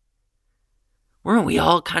 weren't we? Weren't we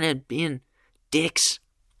all kind of being dicks?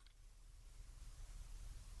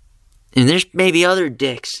 And there's maybe other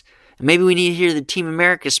dicks. And maybe we need to hear the Team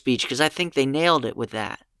America speech, because I think they nailed it with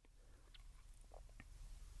that.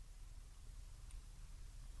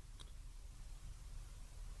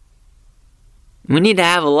 We need to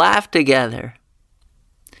have a laugh together.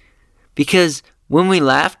 Because when we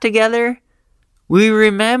laugh together, we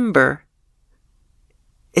remember.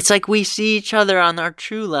 It's like we see each other on our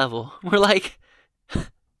true level. We're like,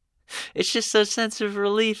 it's just a sense of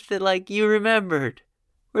relief that, like, you remembered.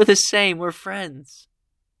 We're the same. We're friends.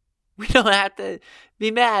 We don't have to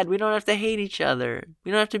be mad. We don't have to hate each other.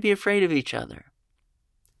 We don't have to be afraid of each other.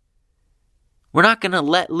 We're not going to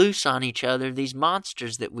let loose on each other these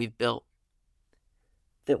monsters that we've built.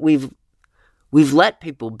 That we've let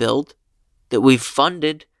people build. That we've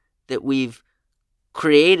funded. That we've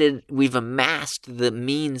created. We've amassed the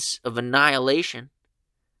means of annihilation.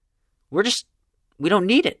 We don't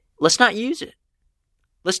need it. Let's not use it.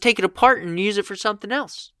 Let's take it apart and use it for something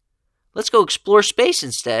else. Let's go explore space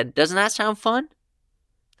instead. Doesn't that sound fun?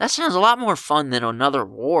 That sounds a lot more fun than another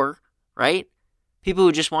war, right? People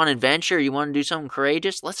who just want adventure, you want to do something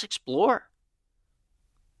courageous, let's explore.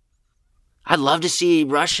 I'd love to see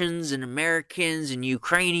Russians and Americans and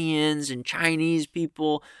Ukrainians and Chinese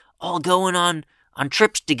people all going on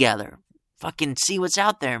trips together. Fucking see what's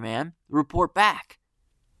out there, man. Report back.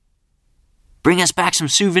 Bring us back some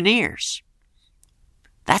souvenirs.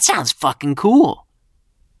 That sounds fucking cool.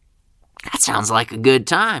 That sounds like a good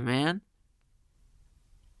time, man.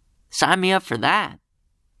 Sign me up for that.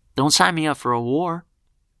 Don't sign me up for a war.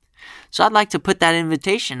 So I'd like to put that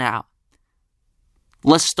invitation out.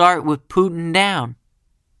 Let's start with Putin down.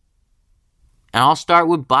 And I'll start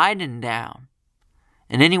with Biden down.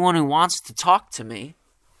 And anyone who wants to talk to me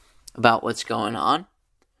about what's going on,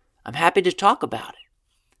 I'm happy to talk about it.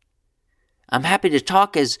 I'm happy to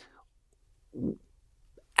talk as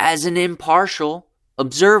an impartial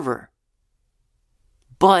observer,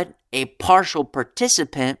 but a partial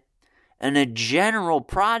participant in a general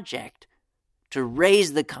project to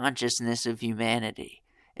raise the consciousness of humanity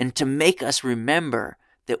and to make us remember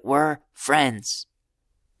that we're friends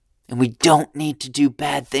and we don't need to do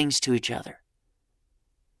bad things to each other.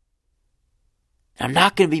 And I'm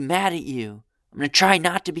not going to be mad at you. I'm going to try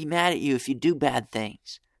not to be mad at you if you do bad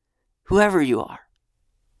things, whoever you are.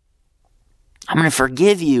 I'm going to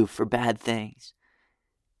forgive you for bad things.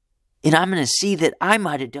 And I'm going to see that I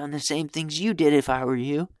might have done the same things you did if I were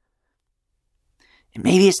you. And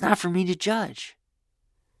maybe it's not for me to judge.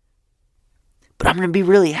 But I'm going to be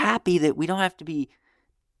really happy that we don't have to be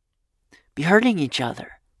hurting each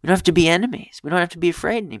other. We don't have to be enemies. We don't have to be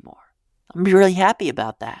afraid anymore. I'm going to be really happy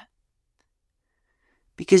about that.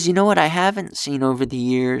 Because you know what I haven't seen over the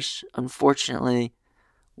years, unfortunately,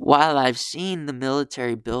 while I've seen the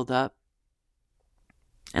military build up,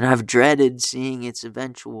 and I've dreaded seeing its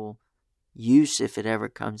eventual use if it ever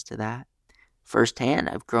comes to that. Firsthand,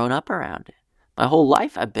 I've grown up around it. My whole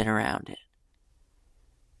life I've been around it.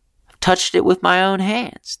 I've touched it with my own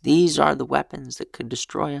hands. These are the weapons that could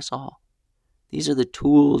destroy us all. These are the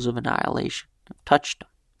tools of annihilation. I've touched them.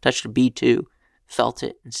 Touched a B-2, felt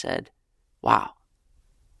it, and said, wow,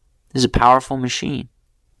 this is a powerful machine.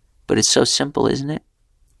 But it's so simple, isn't it?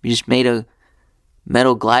 We just made a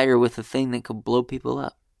metal glider with a thing that could blow people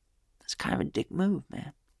up. It's kind of a dick move,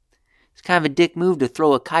 man. It's kind of a dick move to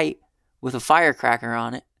throw a kite with a firecracker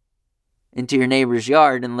on it into your neighbor's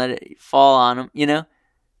yard and let it fall on them, you know?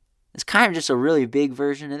 It's kind of just a really big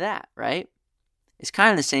version of that, right? It's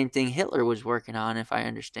kind of the same thing Hitler was working on, if I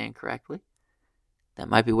understand correctly. That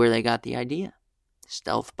might be where they got the idea.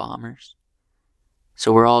 Stealth bombers.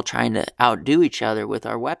 So we're all trying to outdo each other with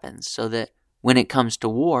our weapons so that when it comes to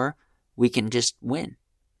war, we can just win.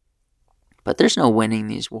 But there's no winning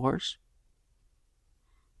these wars.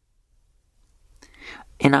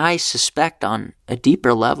 And I suspect on a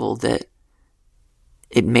deeper level that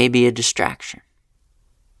it may be a distraction.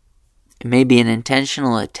 It may be an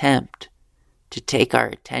intentional attempt to take our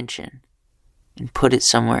attention and put it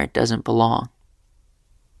somewhere it doesn't belong.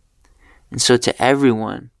 And so to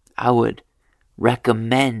everyone, I would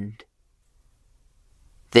recommend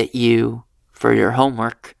that you, for your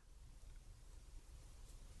homework,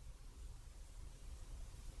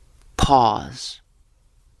 pause,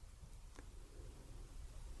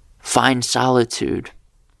 find solitude,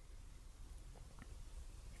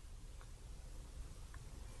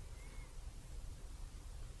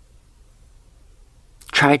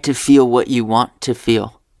 try to feel what you want to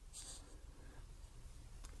feel.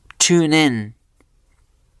 Tune in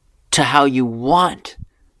to how you want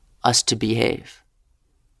us to behave.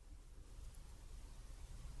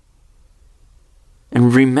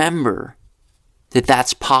 And remember that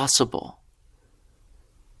that's possible.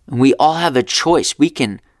 And we all have a choice. We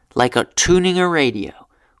can, like tuning a radio,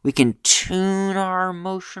 we can tune our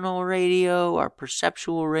emotional radio, our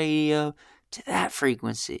perceptual radio to that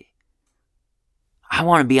frequency. I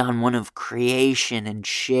want to be on one of creation and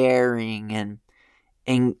sharing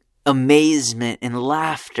and amazement and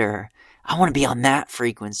laughter. I want to be on that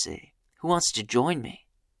frequency. Who wants to join me?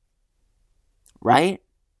 Right?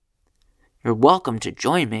 You're welcome to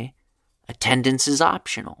join me. Attendance is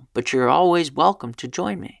optional, but you're always welcome to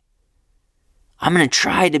join me. I'm going to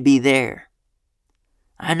try to be there.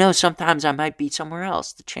 I know sometimes I might be somewhere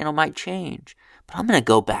else. The channel might change, but I'm going to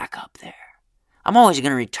go back up there. I'm always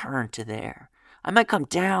going to return to there. I might come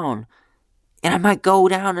down, and I might go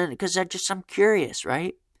down because I'm curious,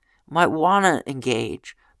 right? I might want to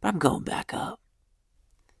engage, but I'm going back up.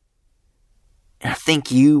 And I think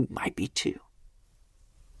you might be too.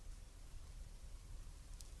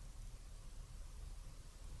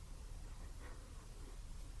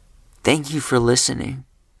 Thank you for listening.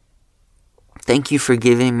 Thank you for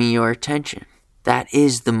giving me your attention. That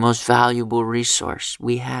is the most valuable resource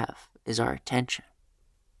we have, is our attention.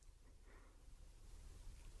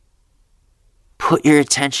 Put your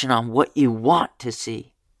attention on what you want to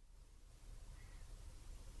see.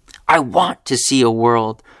 I want to see a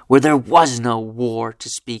world where there was no war to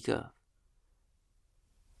speak of.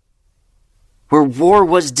 Where war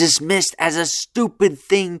was dismissed as a stupid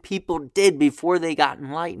thing people did before they got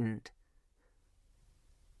enlightened.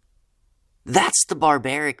 That's the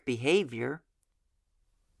barbaric behavior.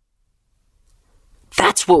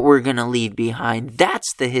 That's what we're going to leave behind.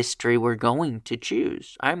 That's the history we're going to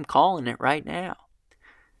choose. I'm calling it right now.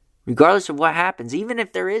 Regardless of what happens, even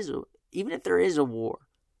if there is a war,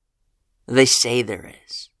 they say there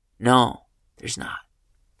is. No, there's not.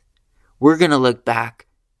 We're going to look back.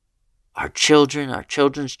 Our children, our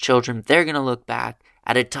children's children, they're going to look back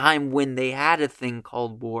at a time when they had a thing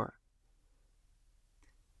called war.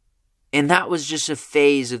 And that was just a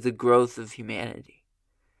phase of the growth of humanity.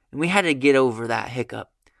 And we had to get over that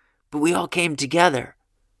hiccup. But we all came together.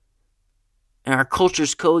 And our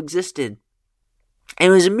cultures coexisted.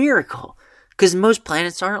 And it was a miracle. Because most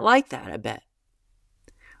planets aren't like that, I bet.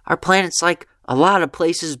 Our planet's like a lot of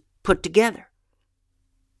places put together.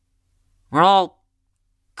 We're all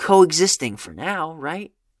coexisting for now,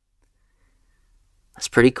 right? That's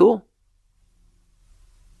pretty cool.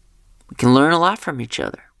 We can learn a lot from each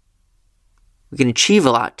other. We can achieve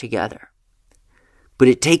a lot together. But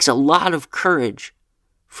it takes a lot of courage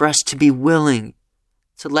for us to be willing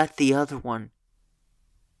to let the other one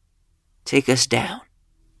take us down,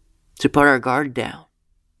 to put our guard down.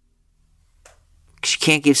 Because you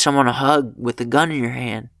can't give someone a hug with a gun in your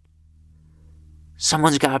hand.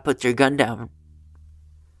 Someone's got to put their gun down.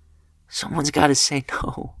 Someone's got to say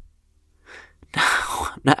no. No,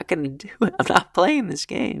 I'm not going to do it. I'm not playing this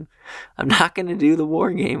game. I'm not going to do the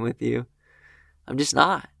war game with you. I'm just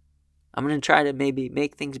not. I'm going to try to maybe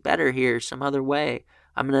make things better here some other way.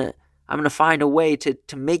 I'm going to find a way to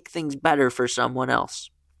make things better for someone else.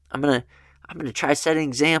 I'm going to try to set an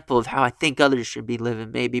example of how I think others should be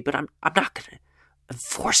living maybe, but I'm not going to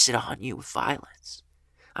enforce it on you with violence.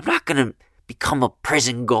 I'm not going to become a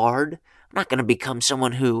prison guard. I'm not going to become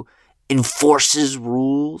someone who enforces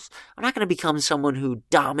rules. I'm not going to become someone who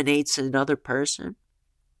dominates another person.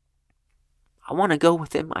 I want to go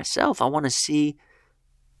within myself. I want to see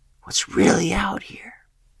what's really out here.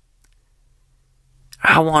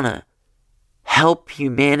 I want to help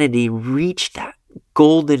humanity reach that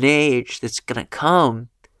golden age that's going to come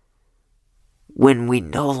when we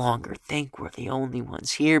no longer think we're the only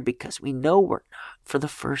ones here because we know we're not for the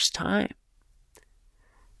first time.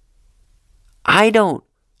 I don't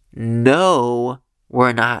know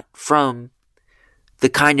we're not from the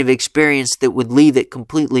kind of experience that would leave it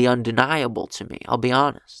completely undeniable to me, I'll be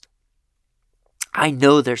honest. I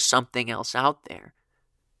know there's something else out there.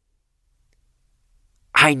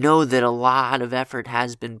 I know that a lot of effort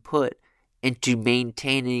has been put into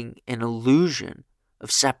maintaining an illusion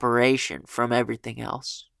of separation from everything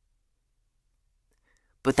else.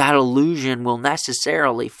 But that illusion will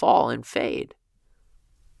necessarily fall and fade.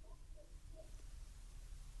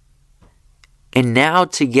 And now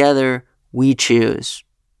together we choose.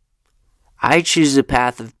 I choose the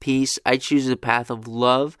path of peace. I choose the path of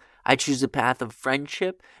love. I choose the path of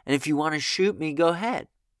friendship. And if you want to shoot me, go ahead.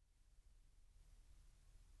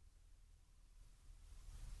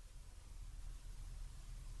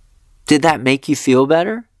 Did that make you feel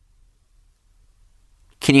better?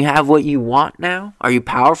 Can you have what you want now? Are you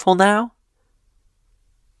powerful now?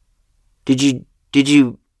 Are you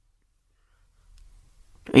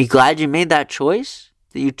glad you made that choice?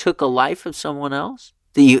 That you took a life of someone else?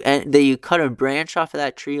 That you cut a branch off of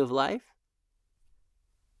that tree of life?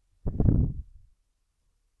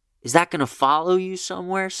 Is that going to follow you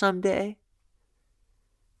somewhere someday?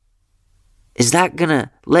 Is that going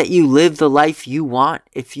to let you live the life you want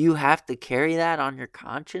if you have to carry that on your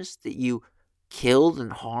conscience that you killed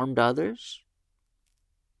and harmed others?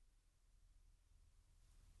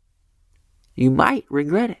 You might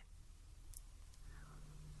regret it.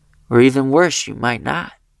 Or even worse, you might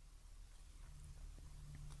not.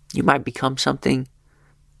 You might become something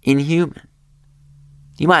inhuman.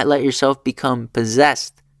 You might let yourself become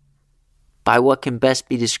possessed by what can best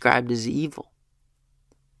be described as evil.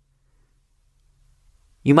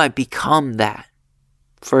 You might become that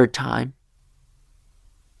for a time.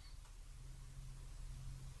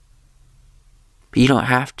 But you don't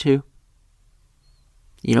have to.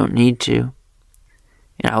 You don't need to.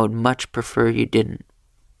 And I would much prefer you didn't.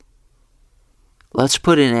 Let's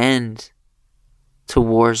put an end to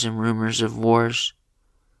wars and rumors of wars.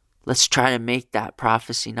 Let's try to make that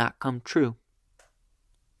prophecy not come true.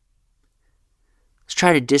 Let's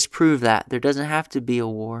try to disprove that. There doesn't have to be a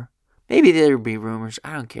war. Maybe there'll be rumors.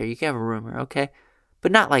 I don't care. You can have a rumor, okay?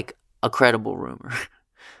 But not like a credible rumor.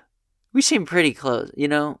 We seem pretty close, you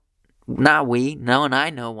know? Not we. No one I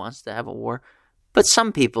know wants to have a war. But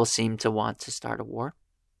some people seem to want to start a war,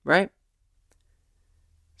 right?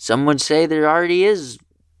 Some would say there already is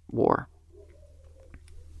war.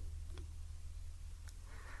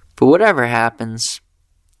 But whatever happens,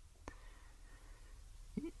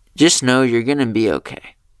 just know you're going to be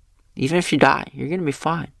okay. Even if you die, you're going to be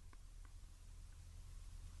fine.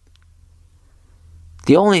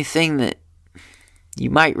 The only thing that you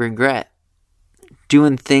might regret,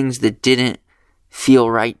 doing things that didn't feel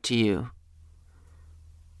right to you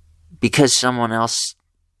because someone else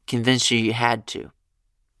convinced you had to.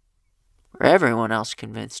 Or everyone else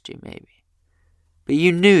convinced you, maybe. But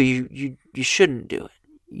you knew you shouldn't do it.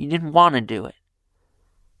 You didn't want to do it.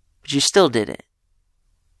 But you still did it.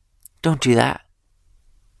 Don't do that.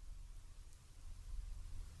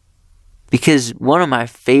 Because one of my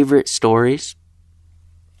favorite stories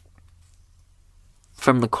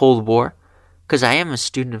from the Cold War, because I am a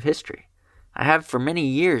student of history. I have for many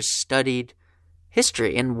years studied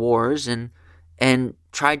history and wars and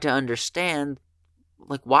tried to understand,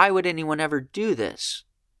 like, why would anyone ever do this?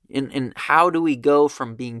 And how do we go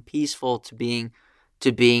from being peaceful to being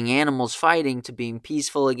animals fighting, to being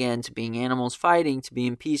peaceful again, to being animals fighting, to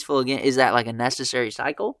being peaceful again? Is that like a necessary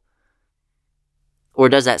cycle? Or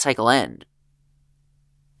does that cycle end?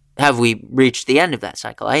 Have we reached the end of that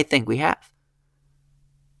cycle? I think we have.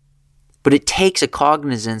 But it takes a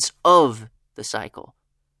cognizance of the cycle,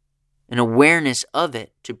 an awareness of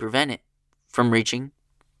it to prevent it from reaching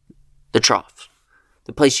the trough,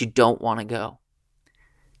 the place you don't want to go,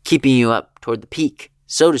 keeping you up toward the peak,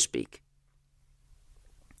 so to speak.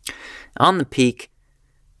 On the peak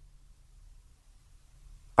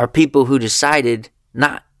are people who decided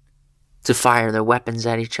not to fire their weapons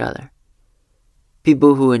at each other,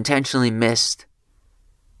 people who intentionally missed,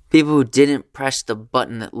 people who didn't press the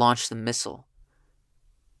button that launched the missile.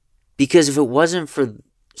 Because if it wasn't for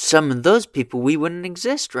some of those people, we wouldn't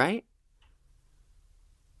exist, right?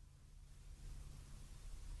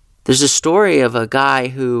 There's a story of a guy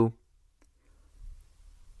who,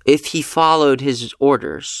 if he followed his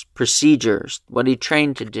orders, procedures, what he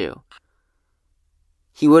trained to do,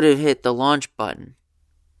 he would have hit the launch button,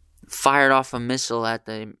 fired off a missile at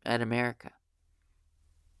America.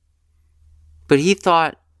 But he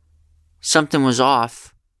thought something was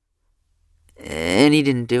off, And he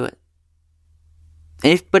didn't do it.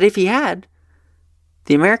 But if he had,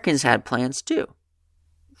 the Americans had plans too,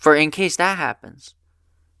 for in case that happens.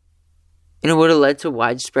 And it would have led to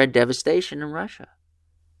widespread devastation in Russia.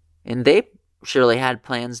 And they surely had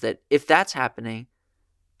plans that, if that's happening,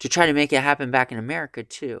 to try to make it happen back in America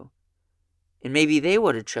too. And maybe they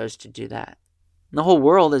would have chose to do that. And the whole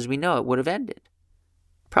world, as we know it, would have ended.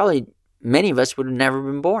 Probably many of us would have never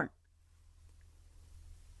been born.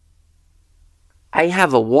 I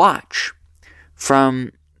have a watch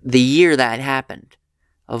from the year that happened,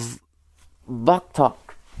 of Voktok,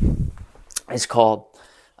 it's called.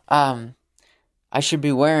 I should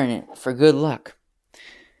be wearing it for good luck.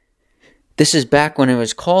 This is back when it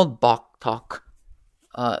was called Voktok.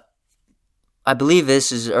 I believe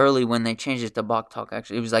this is early when they changed it to Voktok,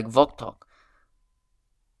 actually. It was like Voktok.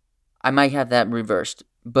 I might have that reversed.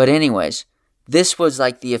 But anyways, this was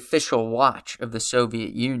like the official watch of the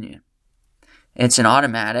Soviet Union. It's an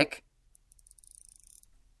automatic.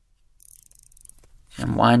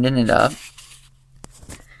 I'm winding it up.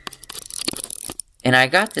 And I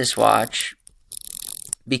got this watch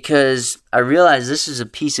because I realized this is a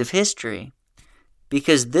piece of history.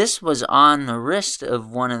 Because this was on the wrist of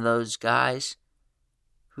one of those guys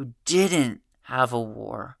who didn't have a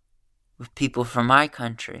war with people from my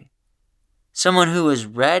country. Someone who was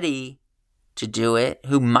ready to do it,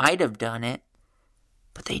 who might have done it,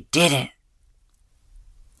 but they didn't.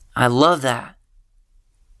 I love that.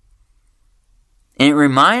 And it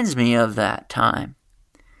reminds me of that time.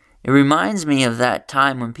 It reminds me of that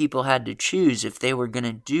time when people had to choose if they were going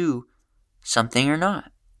to do something or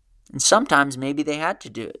not. And sometimes maybe they had to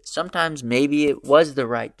do it. Sometimes maybe it was the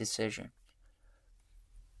right decision.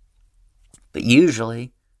 But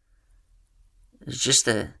usually, it's just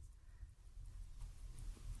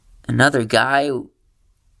another guy who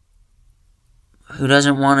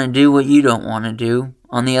doesn't want to do what you don't want to do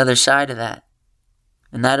on the other side of that.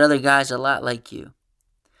 And that other guy's a lot like you.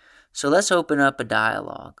 So let's open up a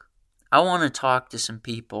dialogue. I want to talk to some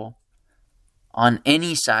people on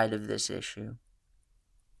any side of this issue.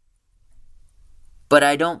 But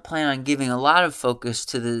I don't plan on giving a lot of focus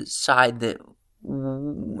to the side that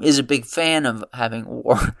is a big fan of having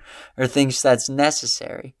war or thinks that's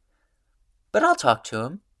necessary. But I'll talk to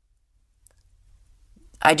him.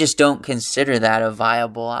 I just don't consider that a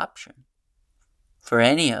viable option for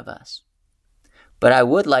any of us. But I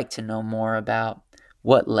would like to know more about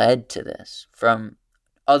what led to this from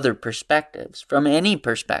other perspectives, from any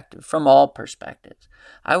perspective, from all perspectives.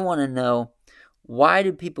 I want to know, why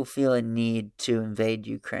do people feel a need to invade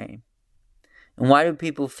Ukraine? And why do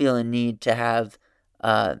people feel a need to have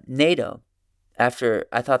NATO? After,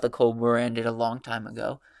 I thought the Cold War ended a long time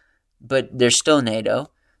ago, but there's still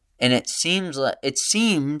NATO. And it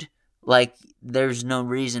seemed like there's no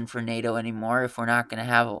reason for NATO anymore if we're not going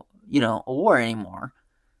to have a war anymore.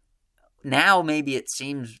 Now maybe it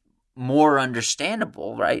seems more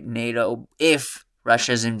understandable, right? NATO, if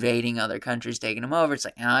Russia's invading other countries, taking them over, it's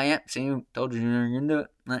like, oh yeah, see, told you you're going to do it.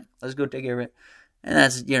 Like, let's go take care of it. And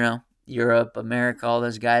that's, Europe, America, all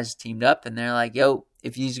those guys teamed up, and they're like, yo,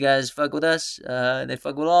 if these guys fuck with us, they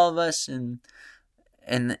fuck with all of us, and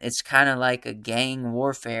it's kind of like a gang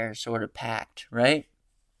warfare sort of pact, right?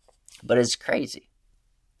 But it's crazy.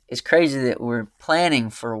 It's crazy that we're planning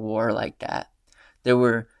for a war like that. That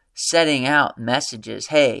we're setting out messages,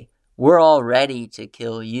 hey, we're all ready to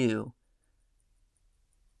kill you.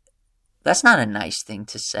 That's not a nice thing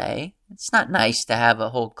to say. It's not nice to have a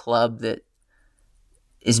whole club that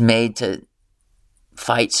is made to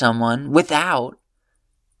fight someone without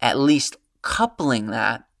at least coupling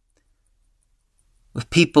that with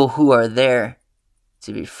people who are there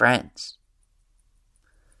to be friends.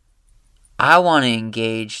 I want to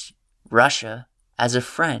engage Russia as a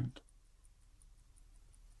friend.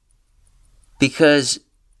 Because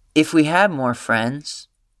if we had more friends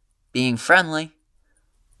being friendly,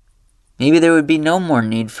 maybe there would be no more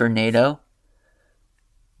need for NATO.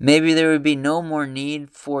 Maybe there would be no more need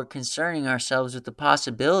for concerning ourselves with the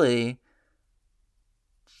possibility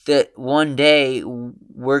that one day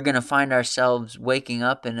we're going to find ourselves waking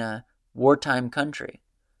up in a wartime country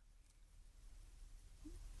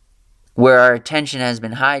where our attention has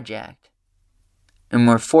been hijacked and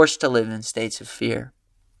we're forced to live in states of fear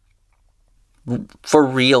for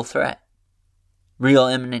real threat, real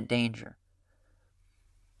imminent danger.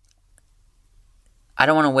 I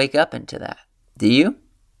don't want to wake up into that. Do you?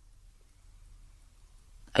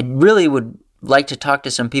 I really would like to talk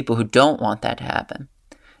to some people who don't want that to happen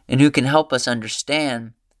and who can help us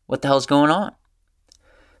understand what the hell's going on.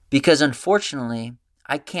 Because unfortunately,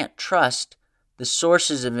 I can't trust the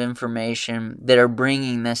sources of information that are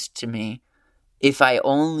bringing this to me if I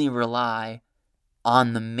only rely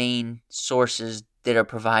on the main sources that are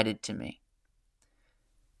provided to me.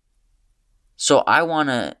 So I want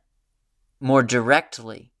to more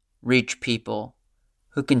directly reach people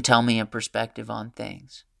who can tell me a perspective on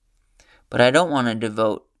things. But I don't want to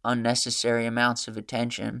devote unnecessary amounts of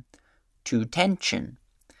attention to tension.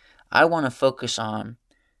 I want to focus on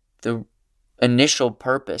the initial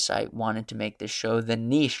purpose I wanted to make this show, the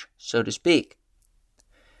niche, so to speak.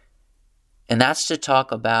 And that's to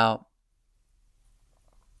talk about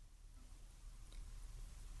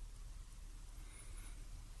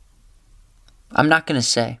I'm not going to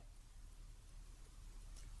say.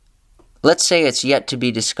 Let's say it's yet to be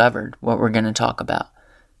discovered what we're going to talk about.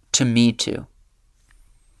 To me too.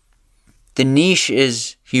 The niche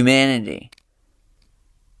is humanity.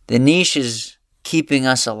 The niche is keeping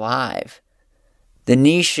us alive. The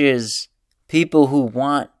niche is people who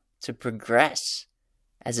want to progress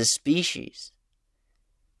as a species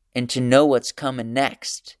and to know what's coming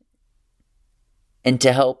next and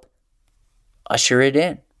to help usher it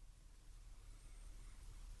in.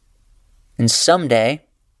 And someday,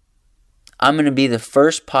 I'm going to be the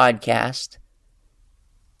first podcast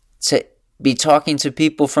to be talking to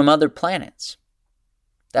people from other planets.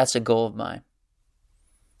 That's a goal of mine.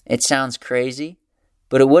 It sounds crazy,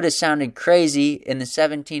 but it would have sounded crazy in the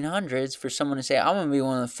 1700s for someone to say, I'm going to be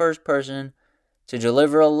one of the first person to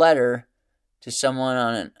deliver a letter to someone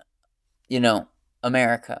on,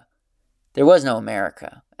 America. There was no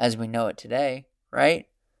America as we know it today, right?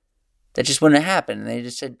 That just wouldn't have happened. They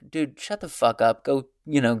just said, dude, shut the fuck up. Go,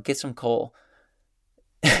 get some coal.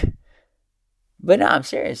 But no, I'm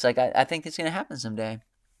serious. I think it's going to happen someday.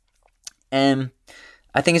 And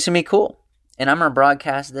I think it's going to be cool. And I'm going to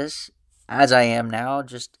broadcast this as I am now.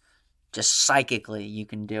 Just psychically, you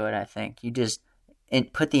can do it, I think. You just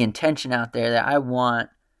put the intention out there that I want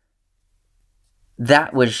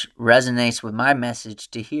that which resonates with my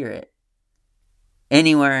message to hear it.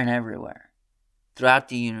 Anywhere and everywhere. Throughout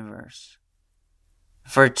the universe,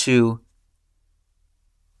 for it to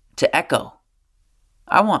echo.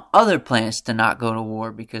 I want other planets to not go to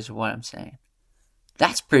war because of what I'm saying.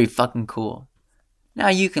 That's pretty fucking cool. Now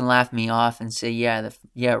you can laugh me off and say, yeah,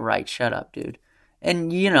 right, shut up, dude.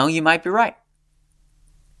 And you might be right.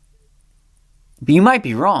 But you might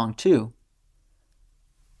be wrong too.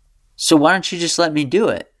 So why don't you just let me do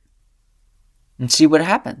it and see what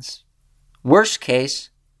happens? Worst case,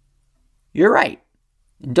 you're right.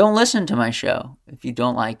 And don't listen to my show if you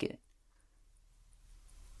don't like it.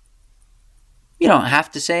 You don't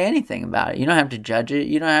have to say anything about it. You don't have to judge it.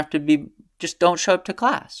 You don't have to just don't show up to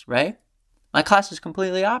class, right? My class is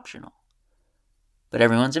completely optional. But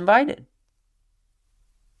everyone's invited.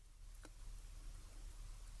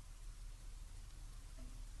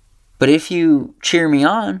 But if you cheer me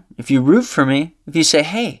on, if you root for me, if you say,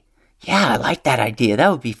 hey, yeah, I like that idea. That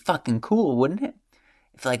would be fucking cool, wouldn't it?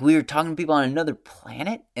 If we were talking to people on another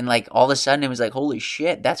planet and all of a sudden it was holy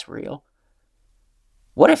shit, that's real.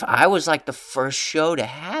 What if I was the first show to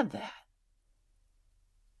have that?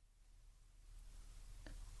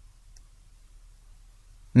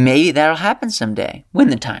 Maybe that'll happen someday when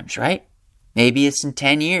the time's right. Maybe it's in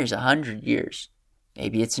 10 years, 100 years.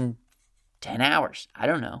 Maybe it's in 10 hours. I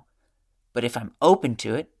don't know. But if I'm open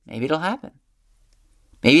to it, maybe it'll happen.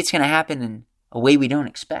 Maybe it's going to happen in a way we don't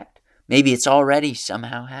expect. Maybe it's already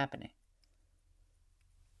somehow happening.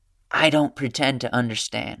 I don't pretend to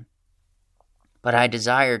understand, but I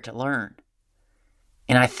desire to learn.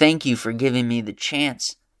 And I thank you for giving me the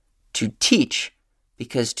chance to teach,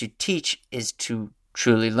 because to teach is to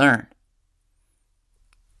truly learn.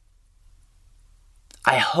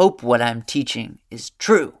 I hope what I'm teaching is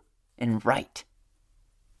true and right.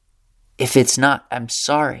 If it's not, I'm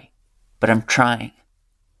sorry, but I'm trying.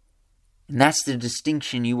 And that's the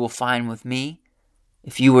distinction you will find with me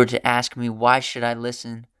if you were to ask me, why should I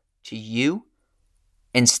listen to you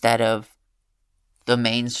instead of the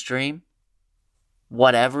mainstream,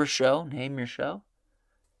 whatever show, name your show?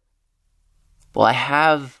 Well, I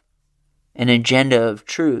have an agenda of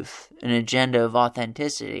truth, an agenda of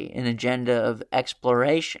authenticity, an agenda of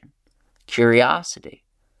exploration, curiosity.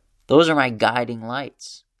 Those are my guiding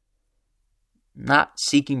lights. I'm not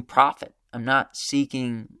seeking profit. I'm not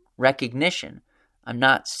seeking recognition. I'm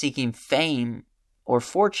not seeking fame or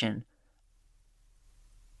fortune.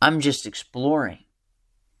 I'm just exploring.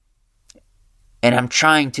 And I'm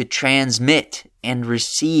trying to transmit and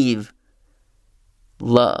receive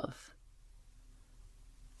love.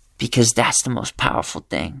 Because that's the most powerful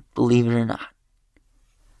thing, believe it or not.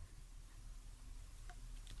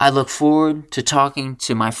 I look forward to talking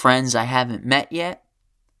to my friends I haven't met yet.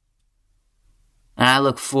 And I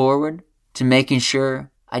look forward to making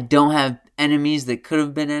sure I don't have enemies that could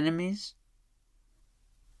have been enemies.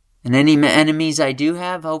 And any enemies I do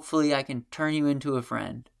have, hopefully I can turn you into a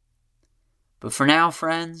friend. But for now,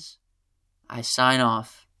 friends, I sign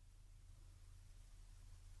off.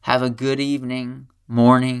 Have a good evening,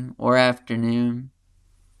 morning, or afternoon.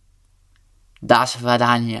 До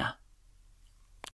свидания.